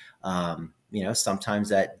 And, sometimes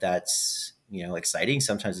that's, exciting.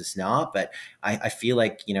 Sometimes it's not, but I feel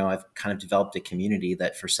like, I've kind of developed a community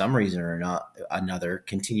that for some reason or not another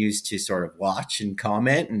continues to sort of watch and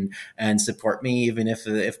comment and support me, even if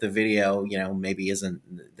the video, maybe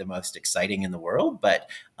isn't the most exciting in the world, but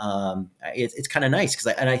it's kind of nice.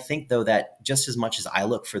 I think though that just as much as I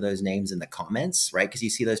look for those names in the comments, right? Because you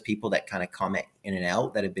see those people that kind of comment in and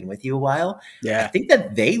out that have been with you a while. Yeah. I think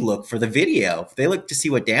that they look for the video. They look to see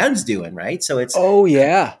what Dan's doing, right? So it's cool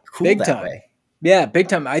big that time. Way. Yeah, big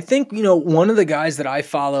time. I think, one of the guys that I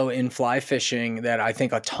follow in fly fishing that I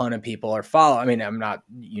think a ton of people are following. I mean, I'm not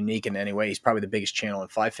unique in any way. He's probably the biggest channel in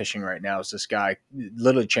fly fishing right now is this guy.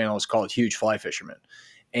 Literally, channel is called Huge Fly Fisherman.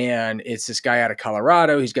 And it's this guy out of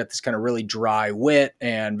Colorado. He's got this kind of really dry wit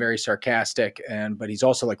and very sarcastic. But he's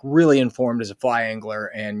also like really informed as a fly angler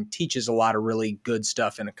and teaches a lot of really good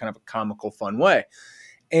stuff in a kind of a comical, fun way.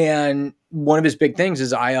 And one of his big things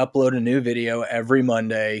is I upload a new video every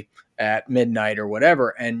Monday at midnight or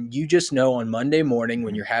whatever. And you just know on Monday morning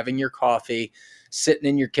when you're having your coffee, sitting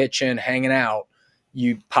in your kitchen, hanging out,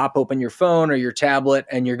 you pop open your phone or your tablet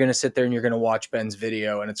and you're going to sit there and you're going to watch Ben's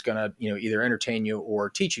video and it's going to, either entertain you or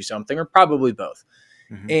teach you something or probably both.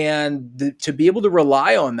 Mm-hmm. And to be able to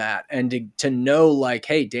rely on that and to know like,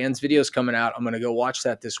 hey, Dan's video's coming out. I'm going to go watch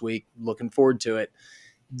that this week. Looking forward to it.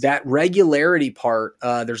 That regularity part,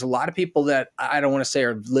 there's a lot of people that I don't want to say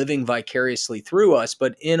are living vicariously through us,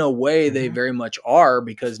 but in a way they very much are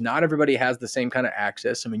because not everybody has the same kind of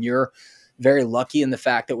access. I mean, you're very lucky in the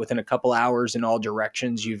fact that within a couple hours in all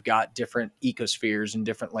directions, you've got different ecospheres and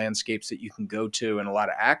different landscapes that you can go to and a lot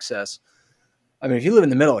of access. I mean, if you live in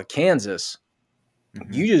the middle of Kansas,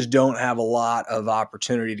 You just don't have a lot of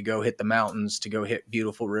opportunity to go hit the mountains, to go hit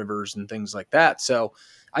beautiful rivers and things like that. So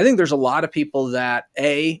I think there's a lot of people that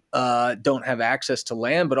don't have access to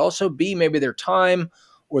land, but also B, maybe their time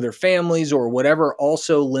or their families or whatever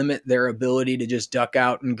also limit their ability to just duck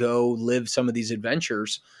out and go live some of these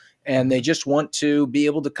adventures. And they just want to be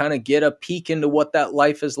able to kind of get a peek into what that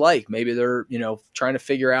life is like. Maybe they're, trying to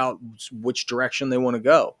figure out which direction they want to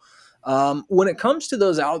go. When it comes to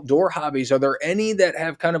those outdoor hobbies, are there any that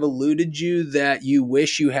have kind of eluded you that you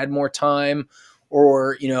wish you had more time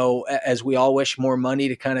or, as we all wish, more money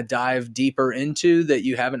to kind of dive deeper into that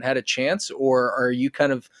you haven't had a chance? Or are you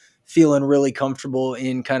kind of feeling really comfortable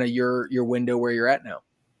in kind of your window where you're at now?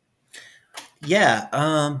 Yeah.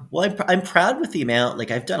 Well, I'm proud with the amount,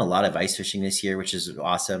 like I've done a lot of ice fishing this year, which is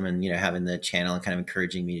awesome. And, having the channel and kind of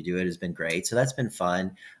encouraging me to do it has been great. So that's been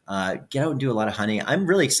fun. Get out and do a lot of hunting. I'm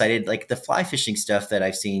really excited. Like the fly fishing stuff that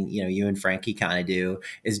I've seen, you and Frankie kind of do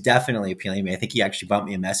is definitely appealing to me. I think he actually bumped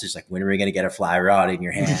me a message like, when are we going to get a fly rod in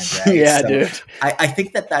your hand? Right? Yeah, so dude. I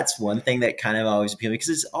think that's one thing that kind of always appeals to me because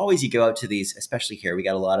it's always you go out to these, especially here, we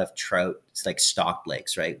got a lot of trout, it's like stocked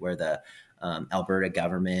lakes, right? Where the Alberta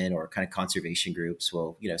government or kind of conservation groups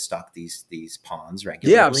will, stock these ponds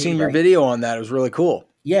regularly. Yeah, I've seen your video on that. It was really cool.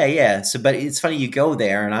 Yeah. So, but it's funny, you go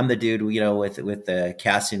there and I'm the dude, with the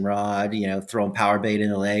casting rod, throwing power bait in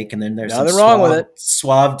the lake. And then there's nothing wrong with it.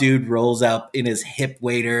 Suave dude rolls up in his hip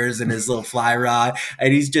waders and his little fly rod.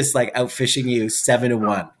 And he's just like out fishing you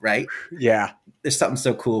 7-1, right? Yeah. There's something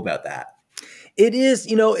so cool about that. It is,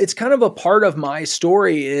 it's kind of a part of my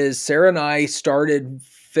story is Sarah and I started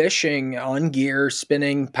fishing on gear,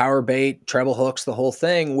 spinning power bait, treble hooks, the whole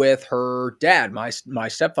thing with her dad, my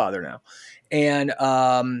stepfather now. And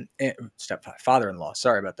father-in-law,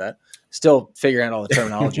 sorry about that. Still figuring out all the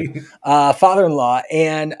terminology. Father-in-law.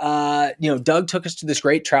 And, Doug took us to this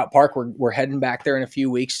great trout park. We're heading back there in a few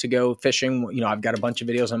weeks to go fishing. I've got a bunch of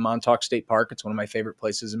videos on Montauk State Park. It's one of my favorite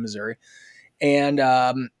places in Missouri. And,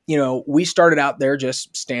 we started out there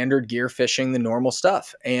just standard gear fishing, the normal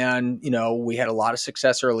stuff. And, we had a lot of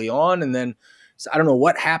success early on. And then I don't know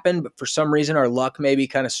what happened, but for some reason our luck maybe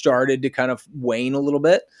kind of started to kind of wane a little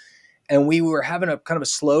bit. And we were having a kind of a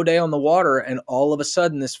slow day on the water. And all of a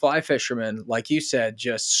sudden this fly fisherman, like you said,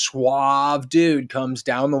 just suave dude comes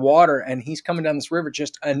down the water and he's coming down this river,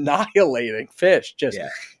 just annihilating fish. Just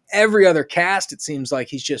every other cast, it seems like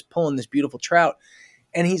he's just pulling this beautiful trout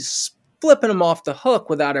and he's flipping them off the hook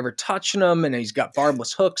without ever touching them. And he's got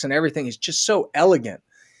barbless hooks and everything. He's just so elegant.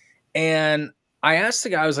 And I asked the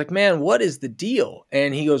guy, I was like, man, what is the deal?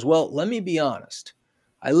 And he goes, well, let me be honest.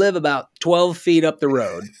 I live about 12 feet up the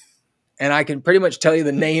road. And I can pretty much tell you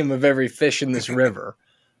the name of every fish in this river.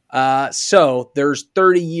 So there's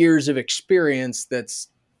 30 years of experience that's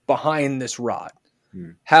behind this rod.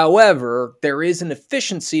 However, there is an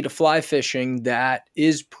efficiency to fly fishing that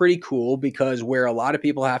is pretty cool because where a lot of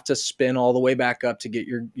people have to spin all the way back up to get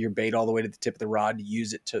your bait all the way to the tip of the rod to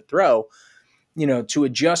use it to throw, to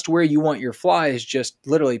adjust where you want your fly is just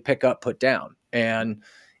literally pick up, put down. And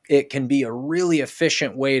it can be a really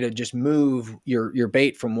efficient way to just move your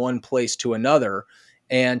bait from one place to another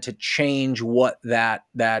and to change what that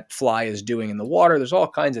fly is doing in the water. There's all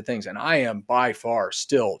kinds of things. And I am by far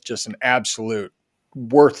still just an absolute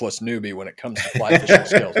worthless newbie when it comes to fly fishing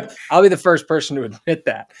skills. I'll be the first person to admit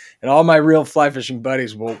that. And all my real fly fishing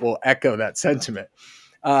buddies will echo that sentiment.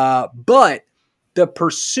 But the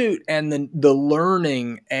pursuit and the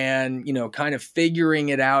learning and, kind of figuring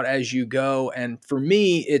it out as you go. And for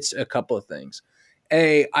me, it's a couple of things.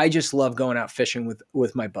 I just love going out fishing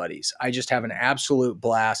with my buddies. I just have an absolute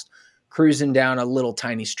blast cruising down a little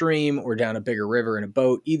tiny stream or down a bigger river in a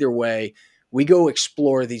boat. Either way, we go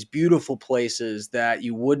explore these beautiful places that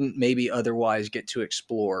you wouldn't maybe otherwise get to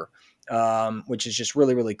explore, which is just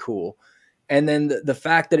really, really cool. And then the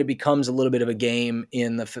fact that it becomes a little bit of a game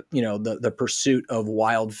in the pursuit of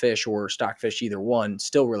wild fish or stockfish, either one,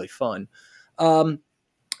 still really fun. And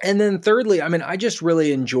then thirdly, I just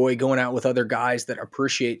really enjoy going out with other guys that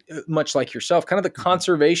appreciate, much like yourself, kind of the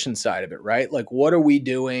conservation side of it, right? Like, what are we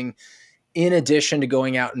doing in addition to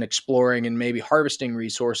going out and exploring and maybe harvesting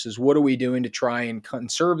resources? What are we doing to try and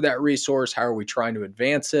conserve that resource? How are we trying to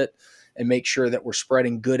advance it and make sure that we're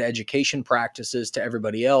spreading good education practices to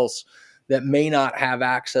everybody else that may not have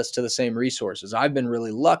access to the same resources? I've been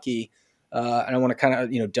really lucky, and I want to kind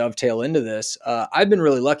of dovetail into this. I've been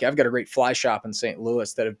really lucky. I've got a great fly shop in St.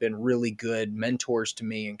 Louis that have been really good mentors to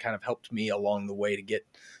me and kind of helped me along the way to get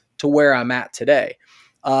to where I'm at today.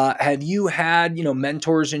 Have you had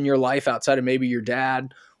mentors in your life outside of maybe your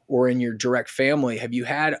dad or in your direct family? Have you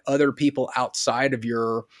had other people outside of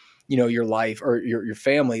your your life or your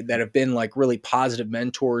family that have been like really positive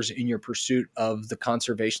mentors in your pursuit of the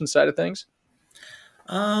conservation side of things?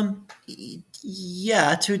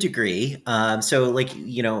 Yeah, to a degree. So like,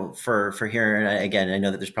 for here, and again, I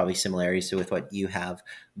know that there's probably similarities to with what you have,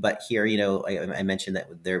 but here, I mentioned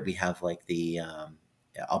that there we have like the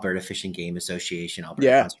Alberta Fish and Game Association,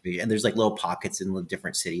 Alberta Conservation, and there's like little pockets in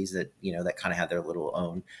different cities that, that kind of have their little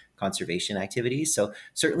own conservation activities. So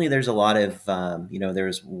certainly there's a lot of,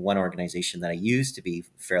 there's one organization that I used to be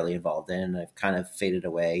fairly involved in, and I've kind of faded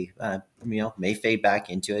away, may fade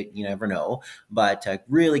back into it. You never know, but a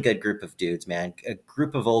really good group of dudes, man, a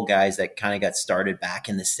group of old guys that kind of got started back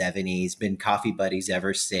in the 70s, been coffee buddies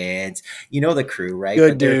ever since, the crew, right?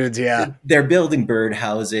 Good dudes. Yeah. They're building bird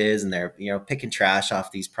houses and they're, picking trash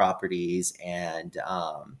off these properties and,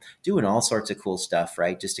 doing all sorts of cool stuff,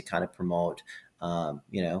 right? Just to kind of promote,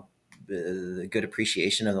 the good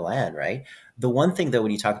appreciation of the land, right? The one thing though,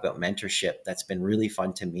 when you talk about mentorship, that's been really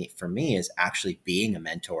fun for me is actually being a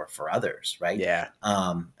mentor for others, right? Yeah.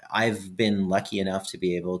 I've been lucky enough to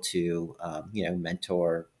be able to,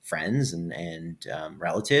 mentor friends and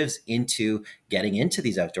relatives into getting into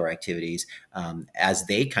these outdoor activities as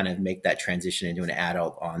they kind of make that transition into an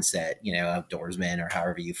adult onset, outdoorsman or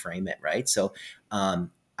however you frame it, right? So,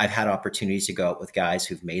 I've had opportunities to go out with guys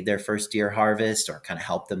who've made their first deer harvest or kind of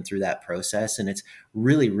help them through that process. And it's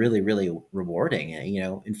really, really, really rewarding.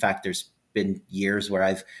 And, in fact, there's been years where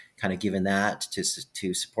I've kind of given that to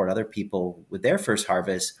support other people with their first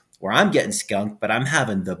harvest where I'm getting skunked, but I'm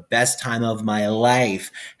having the best time of my life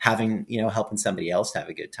helping somebody else have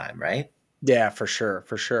a good time. Right. Yeah, for sure.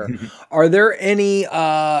 For sure. Are there any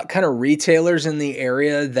kind of retailers in the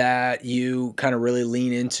area that you kind of really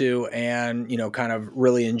lean into and, kind of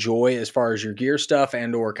really enjoy as far as your gear stuff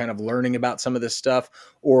and or kind of learning about some of this stuff?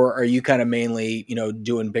 Or are you kind of mainly,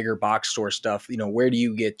 doing bigger box store stuff? Where do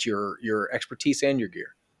you get your expertise and your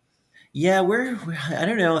gear? Yeah, I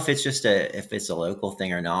don't know if it's just if it's a local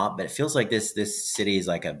thing or not, but it feels like this city is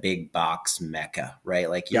like a big box mecca, right?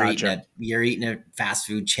 Like you're eating at fast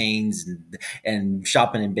food chains and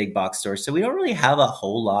shopping in big box stores. So we don't really have a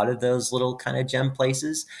whole lot of those little kind of gem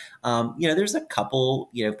places. There's a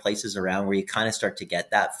couple, places around where you kind of start to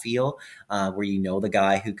get that feel, where the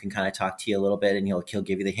guy who can kind of talk to you a little bit and he'll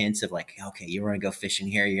give you the hints of like, okay, you want to go fishing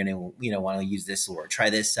here, you're going to, want to use this lure, try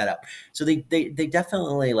this setup. So they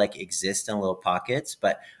definitely like exist in little pockets,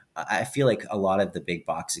 but I feel like a lot of the big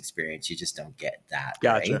box experience, you just don't get that.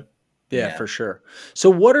 Gotcha. Right? Yeah, for sure. So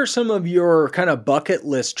what are some of your kind of bucket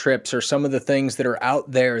list trips or some of the things that are out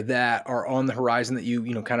there that are on the horizon that you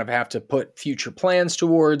kind of have to put future plans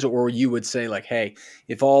towards, or you would say like, hey,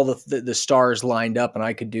 if all the stars lined up and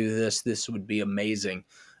I could do this would be amazing.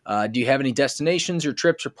 Do you have any destinations or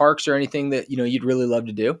trips or parks or anything that, you'd really love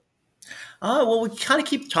to do? Well, we kind of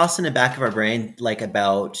keep tossing in the back of our brain, like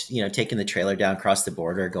about, taking the trailer down across the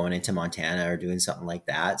border, going into Montana or doing something like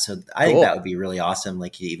that. So I think that would be really awesome.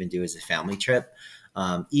 Like you even do as a family trip.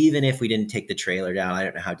 Even if we didn't take the trailer down, I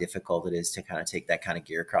don't know how difficult it is to kind of take that kind of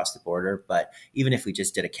gear across the border. But even if we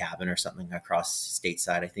just did a cabin or something across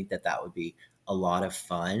stateside, I think that would be a lot of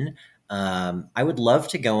fun. I would love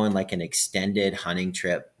to go on like an extended hunting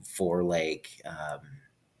trip for like,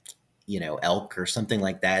 elk or something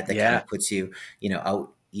like that kind of puts you,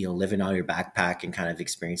 out, living on your backpack and kind of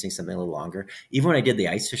experiencing something a little longer. Even when I did the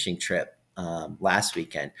ice fishing trip last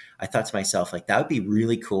weekend, I thought to myself, like, that would be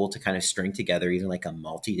really cool to kind of string together even like a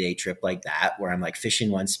multi-day trip like that, where I'm like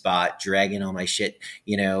fishing one spot, dragging all my shit,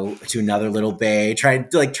 to another little bay, try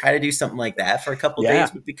to do something like that for a couple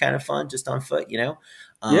days would be kind of fun just on foot,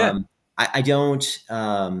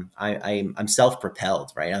 I'm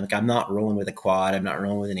self-propelled, right? I'm not rolling with a quad. I'm not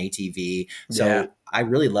rolling with an ATV. So I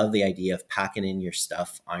really love the idea of packing in your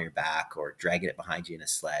stuff on your back or dragging it behind you in a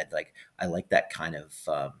sled. Like I like that kind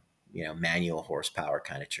of, manual horsepower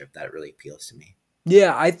kind of trip. That really appeals to me.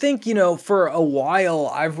 Yeah, I think, for a while,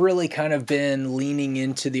 I've really kind of been leaning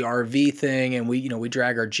into the RV thing, and we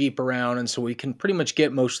drag our Jeep around, and so we can pretty much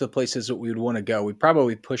get most of the places that we would want to go. We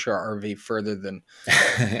probably push our RV further than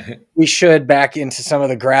we should back into some of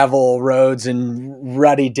the gravel roads and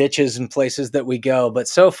rutty ditches and places that we go. But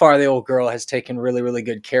so far, the old girl has taken really, really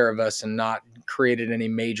good care of us and not created any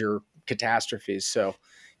major catastrophes. So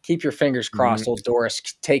keep your fingers crossed. Old Doris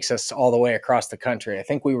takes us all the way across the country. I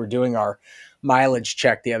think we were doing our mileage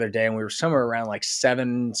check the other day, and we were somewhere around like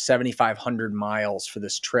 7,500 miles for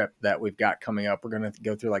this trip that we've got coming up. We're going to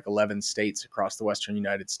go through like 11 states across the Western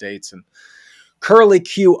United States and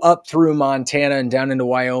curlicue up through Montana and down into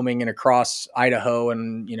Wyoming and across Idaho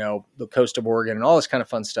and, the coast of Oregon and all this kind of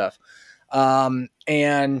fun stuff.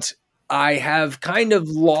 And I have kind of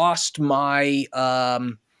lost my,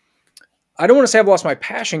 I don't want to say I've lost my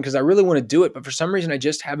passion because I really want to do it, but for some reason I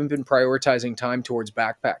just haven't been prioritizing time towards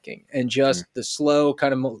backpacking and just the slow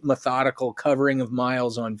kind of methodical covering of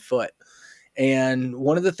miles on foot. And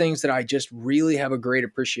one of the things that I just really have a great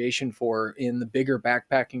appreciation for in the bigger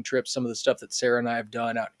backpacking trips, some of the stuff that Sarah and I have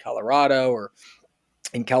done out in Colorado or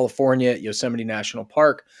in California at Yosemite National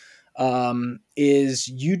Park, is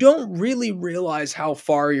you don't really realize how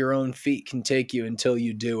far your own feet can take you until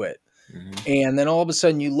you do it. And then all of a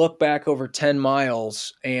sudden you look back over 10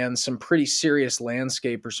 miles and some pretty serious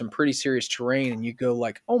landscape or some pretty serious terrain. And you go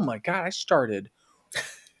like, oh my God, I started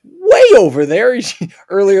way over there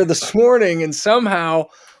earlier this morning. And somehow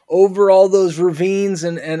over all those ravines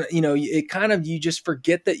and, it kind of, you just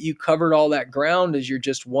forget that you covered all that ground as you're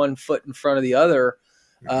just 1 foot in front of the other.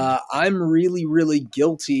 I'm really, really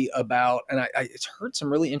guilty about, and I heard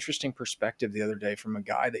some really interesting perspective the other day from a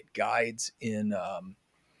guy that guides in,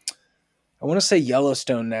 I want to say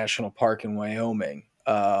Yellowstone National Park in Wyoming.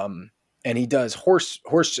 And he does horse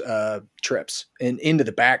trips into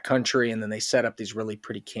the back country. And then they set up these really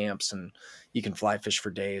pretty camps and you can fly fish for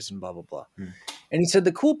days and blah, blah, blah. And he said,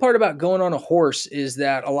 the cool part about going on a horse is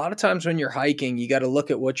that a lot of times when you're hiking, you got to look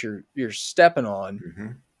at what you're stepping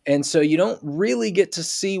on. And so you don't really get to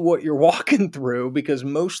see what you're walking through because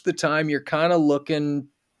most of the time you're kind of looking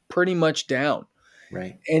pretty much down.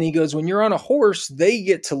 Right. And he goes, when you're on a horse, they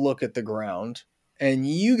get to look at the ground and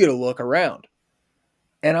you get to look around.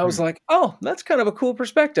 And I was like, oh, that's kind of a cool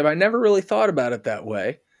perspective. I never really thought about it that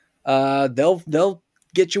way. They'll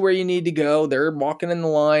get you where you need to go. They're walking in the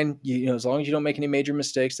line, as long as you don't make any major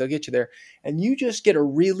mistakes, they'll get you there. And you just get to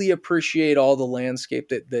really appreciate all the landscape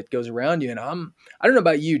that goes around you. And I don't know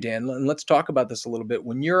about you, Dan, and let's talk about this a little bit.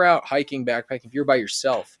 When you're out hiking, backpacking, if you're by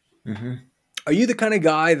yourself, are you the kind of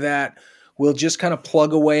guy that will just kind of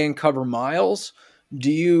plug away and cover miles? Do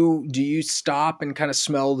you stop and kind of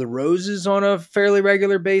smell the roses on a fairly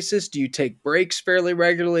regular basis? Do you take breaks fairly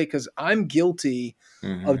regularly? Because I'm guilty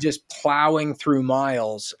of just plowing through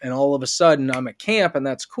miles and all of a sudden I'm at camp and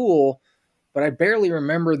that's cool, but I barely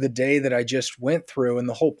remember the day that I just went through. And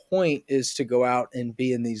the whole point is to go out and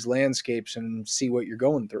be in these landscapes and see what you're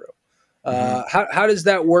going through. How does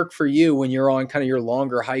that work for you when you're on kind of your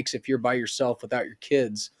longer hikes if you're by yourself without your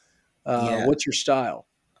kids? What's your style?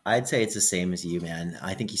 I'd say it's the same as you, man.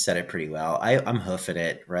 I think you said it pretty well. I'm hoofing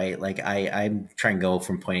it, right? Like I'm trying to go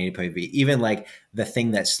from point A to point B. Even like the thing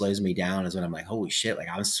that slows me down is when I'm like, holy shit, like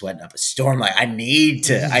I'm sweating up a storm. Like I need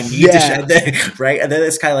to shut that, right? And then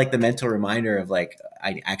it's kind of like the mental reminder of like,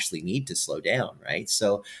 I actually need to slow down, right?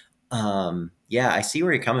 So, I see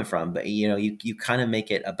where you're coming from, but you kind of make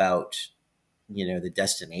it about, the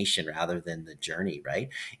destination rather than the journey, right?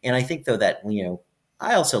 And I think though that,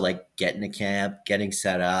 I also like getting to camp, getting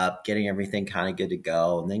set up, getting everything kind of good to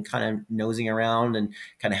go, and then kind of nosing around and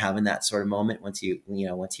kind of having that sort of moment once you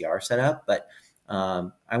are set up. But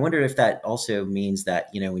I wonder if that also means that,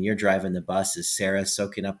 when you're driving the bus, is Sarah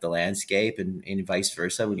soaking up the landscape and vice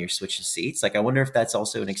versa when you're switching seats? Like, I wonder if that's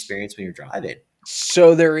also an experience when you're driving.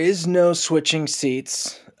 So there is no switching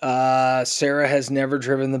seats. Sarah has never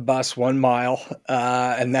driven the bus 1 mile,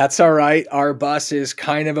 and that's all right. Our bus is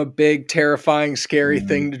kind of a big, terrifying, scary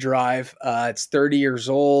thing to drive. It's 30 years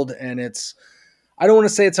old, and I don't want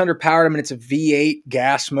to say it's underpowered. I mean, it's a V8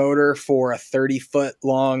 gas motor for a 30-foot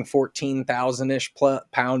long, 14,000-ish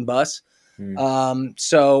pound bus.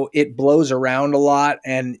 So it blows around a lot,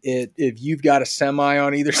 and if you've got a semi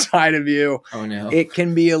on either side of you, it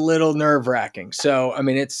can be a little nerve-wracking. So, I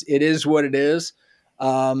mean, it is what it is.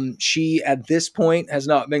 She at this point has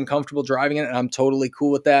not been comfortable driving it, and I'm totally cool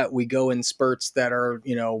with that. We go in spurts that are,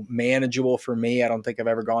 manageable for me. I don't think I've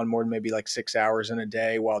ever gone more than maybe like 6 hours in a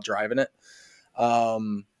day while driving it.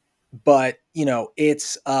 But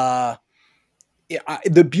it's,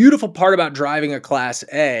 the beautiful part about driving a Class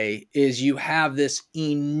A is you have this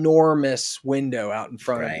enormous window out in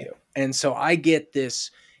front of you. And so I get this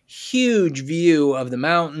huge view of the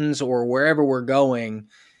mountains or wherever we're going.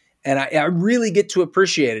 And I really get to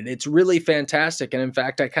appreciate it. It's really fantastic. And in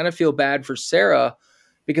fact, I kind of feel bad for Sarah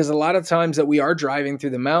because a lot of times that we are driving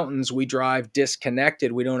through the mountains, we drive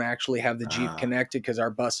disconnected. We don't actually have the Jeep connected because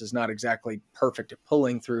our bus is not exactly perfect at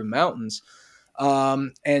pulling through mountains.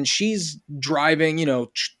 And she's driving,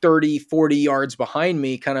 30, 40 yards behind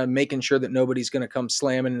me, kind of making sure that nobody's going to come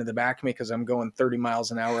slamming into the back of me because I'm going 30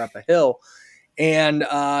 miles an hour up a hill. And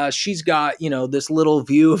she's got, this little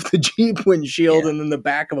view of the Jeep windshield and then the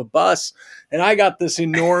back of a bus. And I got this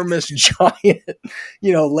enormous, giant,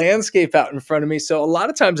 landscape out in front of me. So a lot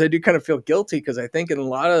of times I do kind of feel guilty because I think in a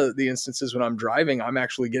lot of the instances when I'm driving, I'm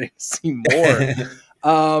actually getting to see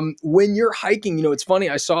more. When you're hiking, it's funny.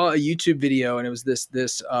 I saw a YouTube video and it was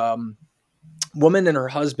this woman and her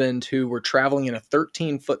husband who were traveling in a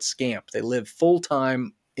 13-foot Scamp. They live full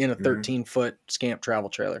time in a 13-foot Scamp travel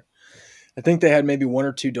trailer. I think they had maybe 1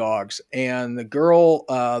 or 2 dogs, and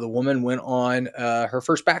the woman went on her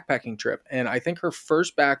first backpacking trip. And I think her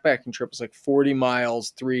first backpacking trip was like 40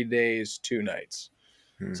 miles, 3 days, 2 nights.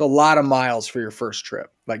 It's a lot of miles for your first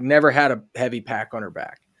trip. Like, never had a heavy pack on her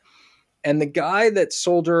back. And the guy that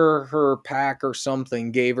sold her pack or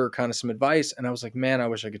something gave her kind of some advice. And I was like, man, I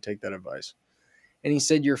wish I could take that advice. And he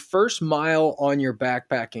said, your first mile on your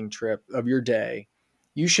backpacking trip of your day,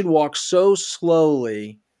 you should walk so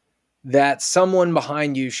slowly that someone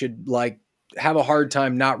behind you should like have a hard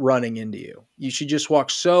time not running into you. You should just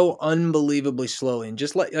walk so unbelievably slowly and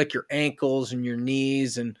just let like your ankles and your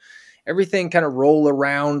knees and everything kind of roll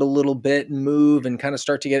around a little bit and move and kind of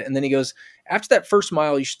start to get it. And then he goes, after that first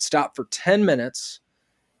mile, you should stop for 10 minutes,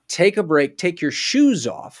 take a break, take your shoes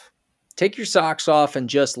off, take your socks off, and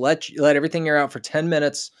just let everything air out for 10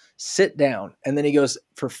 minutes, sit down. And then he goes,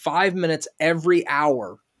 for 5 minutes every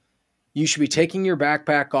hour, you should be taking your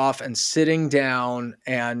backpack off and sitting down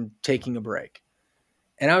and taking a break.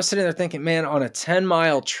 And I was sitting there thinking, man, on a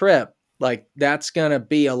 10-mile trip, like that's going to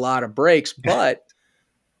be a lot of breaks, but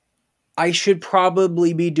I should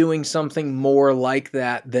probably be doing something more like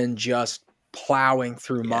that than just plowing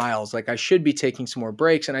through miles. Like I should be taking some more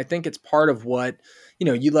breaks. And I think it's part of what,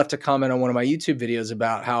 you left a comment on one of my YouTube videos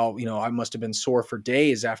about how, I must have been sore for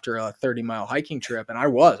days after a 30-mile hiking trip. And I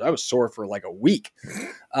was sore for like a week.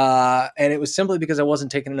 And it was simply because I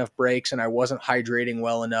wasn't taking enough breaks and I wasn't hydrating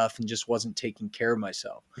well enough and just wasn't taking care of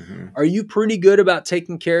myself. Mm-hmm. Are you pretty good about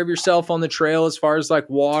taking care of yourself on the trail as far as like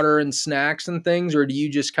water and snacks and things? Or do you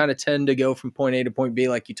just kind of tend to go from point A to point B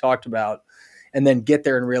like you talked about, and then get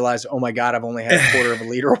there and realize, oh my God, I've only had a quarter of a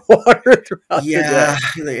liter of water throughout the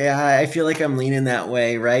day? Yeah, I feel like I'm leaning that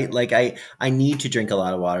way, right? Like I need to drink a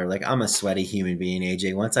lot of water. Like I'm a sweaty human being,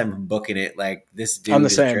 AJ. Once I'm booking it, like this dude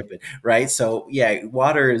is tripping, right? So yeah,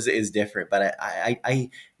 water is different, but I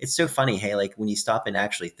it's so funny. Hey, like when you stop and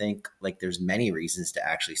actually think, like there's many reasons to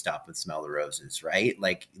actually stop and smell the roses, right?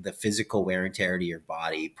 Like the physical wear and tear to your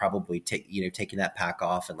body, probably taking that pack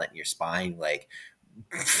off and letting your spine like,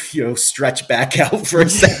 stretch back out for a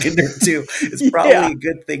second or two. It's probably a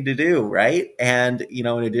good thing to do, right? And in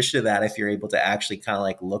addition to that, if you're able to actually kind of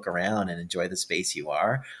like look around and enjoy the space you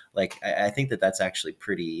are, like I think that's actually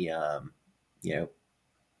pretty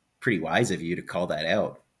pretty wise of you to call that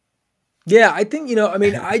out. Yeah, I think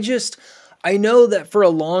I know that for a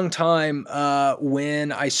long time,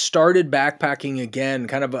 when I started backpacking again,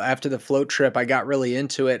 kind of after the float trip, I got really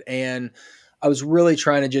into it, and I was really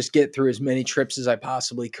trying to just get through as many trips as I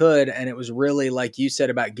possibly could. And it was really, like you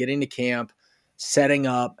said, about getting to camp, setting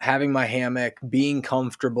up, having my hammock, being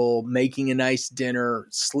comfortable, making a nice dinner,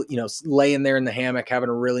 laying there in the hammock, having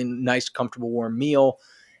a really nice, comfortable, warm meal,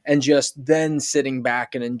 and just then sitting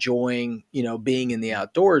back and enjoying, being in the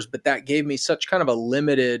outdoors. But that gave me such kind of a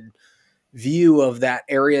limited view of that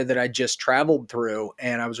area that I just traveled through.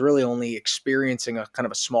 And I was really only experiencing a kind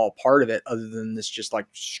of a small part of it, other than this just like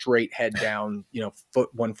straight head down,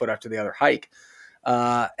 one foot after the other hike.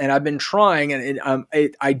 And I've been trying, and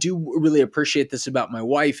I do really appreciate this about my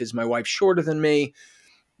wife, is my wife's shorter than me.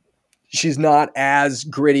 She's not as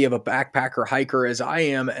gritty of a backpacker hiker as I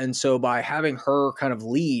am. And so by having her kind of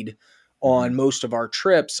lead on most of our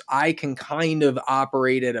trips, I can kind of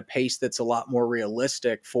operate at a pace that's a lot more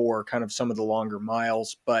realistic for kind of some of the longer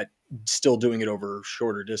miles, but still doing it over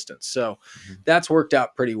shorter distance. So that's worked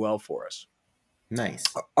out pretty well for us. Nice.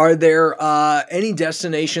 Are there any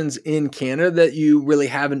destinations in Canada that you really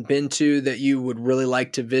haven't been to that you would really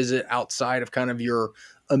like to visit outside of kind of your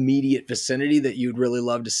immediate vicinity that you'd really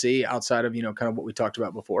love to see outside of, kind of what we talked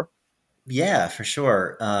about before? Yeah, for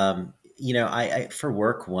sure. I for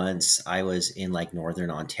work once I was in like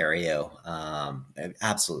Northern Ontario,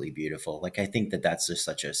 absolutely beautiful. Like, I think that's just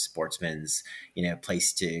such a sportsman's,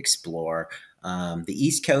 place to explore. The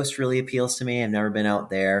East Coast really appeals to me. I've never been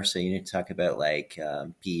out there. So you need to talk about like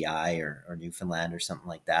PEI or Newfoundland or something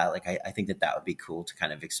like that. Like, I think that would be cool to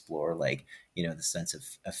kind of explore, like, the sense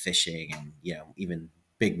of fishing and, even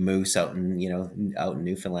big moose out in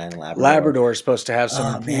Newfoundland and Labrador. Labrador is supposed to have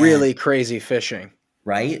some really crazy fishing.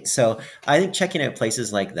 Right. So I think checking out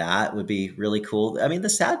places like that would be really cool. I mean, the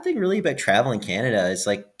sad thing really about traveling Canada is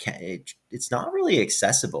like, it's not really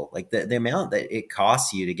accessible. Like the amount that it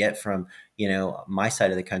costs you to get from, my side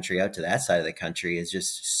of the country out to that side of the country is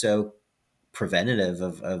just so preventative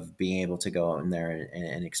of being able to go out in there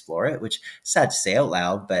and explore it, which is sad to say out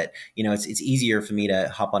loud, but it's easier for me to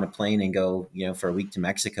hop on a plane and go, for a week to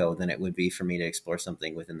Mexico than it would be for me to explore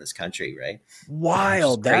something within this country. Right.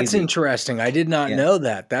 Wild. That's interesting. I did not know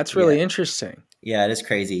that. That's really interesting. Yeah, it is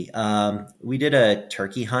crazy. We did a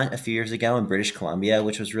turkey hunt a few years ago in British Columbia,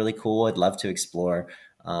 which was really cool. I'd love to explore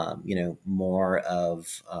more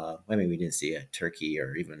of, maybe we didn't see a turkey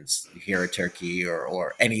or even hear a turkey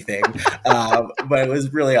or anything, but it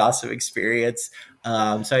was really awesome experience. So,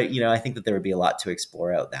 I think that there would be a lot to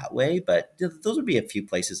explore out that way, but those would be a few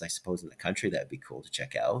places, I suppose, in the country that would be cool to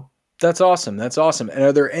check out. That's awesome. That's awesome. And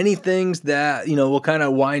are there any things that, we'll kind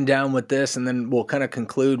of wind down with this and then we'll kind of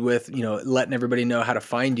conclude with, letting everybody know how to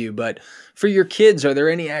find you. But for your kids, are there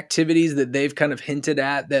any activities that they've kind of hinted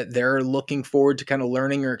at that they're looking forward to kind of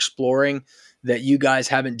learning or exploring that you guys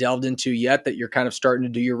haven't delved into yet, that you're kind of starting to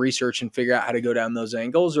do your research and figure out how to go down those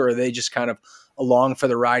angles? Or are they just kind of along for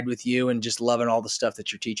the ride with you and just loving all the stuff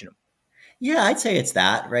that you're teaching them? Yeah, I'd say it's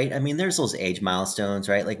that, right? I mean, there's those age milestones,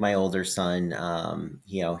 right? Like my older son,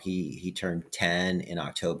 he turned 10 in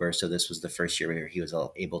October. So this was the first year where he was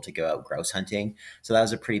able to go out grouse hunting. So that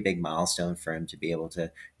was a pretty big milestone for him to be able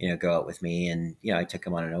to, go out with me. And, I took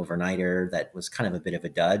him on an overnighter that was kind of a bit of a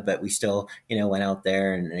dud, but we still, went out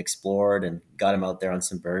there and explored and got him out there on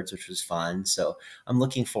some birds, which was fun. So I'm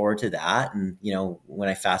looking forward to that. And, when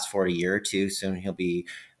I fast forward a year or two, soon he'll be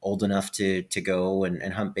old enough to go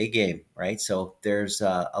and hunt big game, right? So there's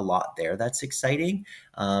a lot there that's exciting.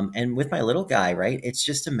 And with my little guy, right, it's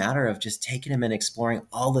just a matter of just taking him and exploring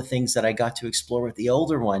all the things that I got to explore with the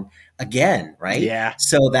older one again, right? Yeah.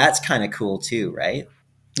 So that's kind of cool too, right?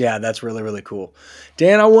 Yeah, that's really, really cool.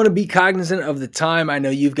 Dan, I want to be cognizant of the time. I know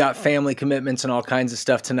you've got family commitments and all kinds of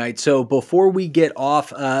stuff tonight. So before we get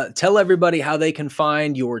off, tell everybody how they can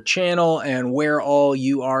find your channel and where all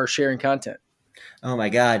you are sharing content. Oh my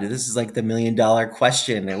God, this is like the $1 million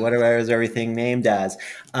question. And what is everything named as?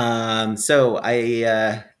 So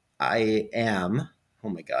I am, oh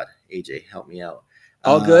my God, AJ, help me out.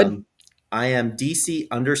 All good. I am DC__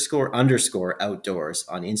 outdoors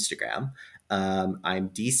on Instagram. I'm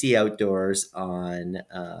DC Outdoors on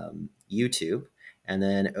YouTube. And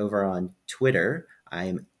then over on Twitter,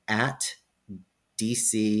 I'm at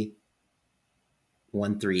DC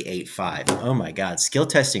 1385. Oh my God. Skill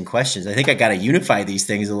testing questions. I think I got to unify these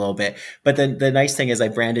things a little bit, but then the nice thing is I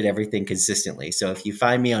branded everything consistently. So if you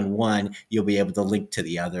find me on one, you'll be able to link to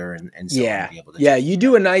the other and so yeah. be able to. Yeah. You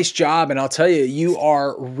do a nice job. And I'll tell you, you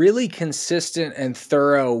are really consistent and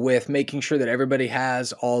thorough with making sure that everybody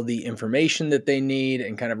has all the information that they need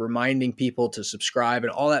and kind of reminding people to subscribe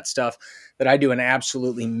and all that stuff that I do an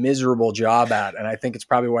absolutely miserable job at. And I think it's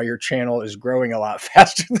probably why your channel is growing a lot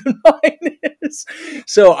faster than mine is.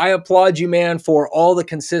 So I applaud you, man, for all the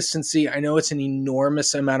consistency. I know it's an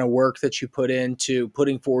enormous amount of work that you put into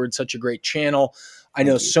putting forward such a great channel. I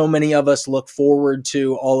know so many of us look forward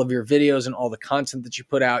to all of your videos and all the content that you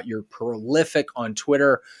put out. You're prolific on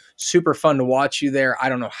Twitter. Super fun to watch you there. I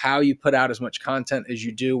don't know how you put out as much content as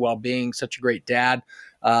you do while being such a great dad.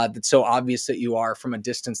 That's so obvious that you are from a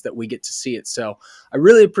distance that we get to see it. So I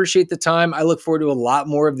really appreciate the time. I look forward to a lot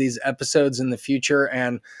more of these episodes in the future.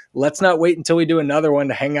 And let's not wait until we do another one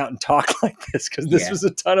to hang out and talk like this, because this was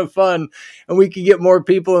a ton of fun and we could get more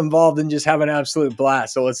people involved and just have an absolute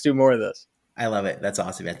blast. So let's do more of this. I love it. That's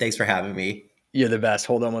awesome, man. Thanks for having me. You're the best.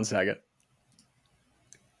 Hold on one second.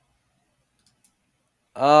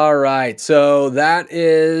 All right. So that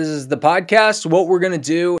is the podcast. What we're going to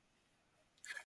do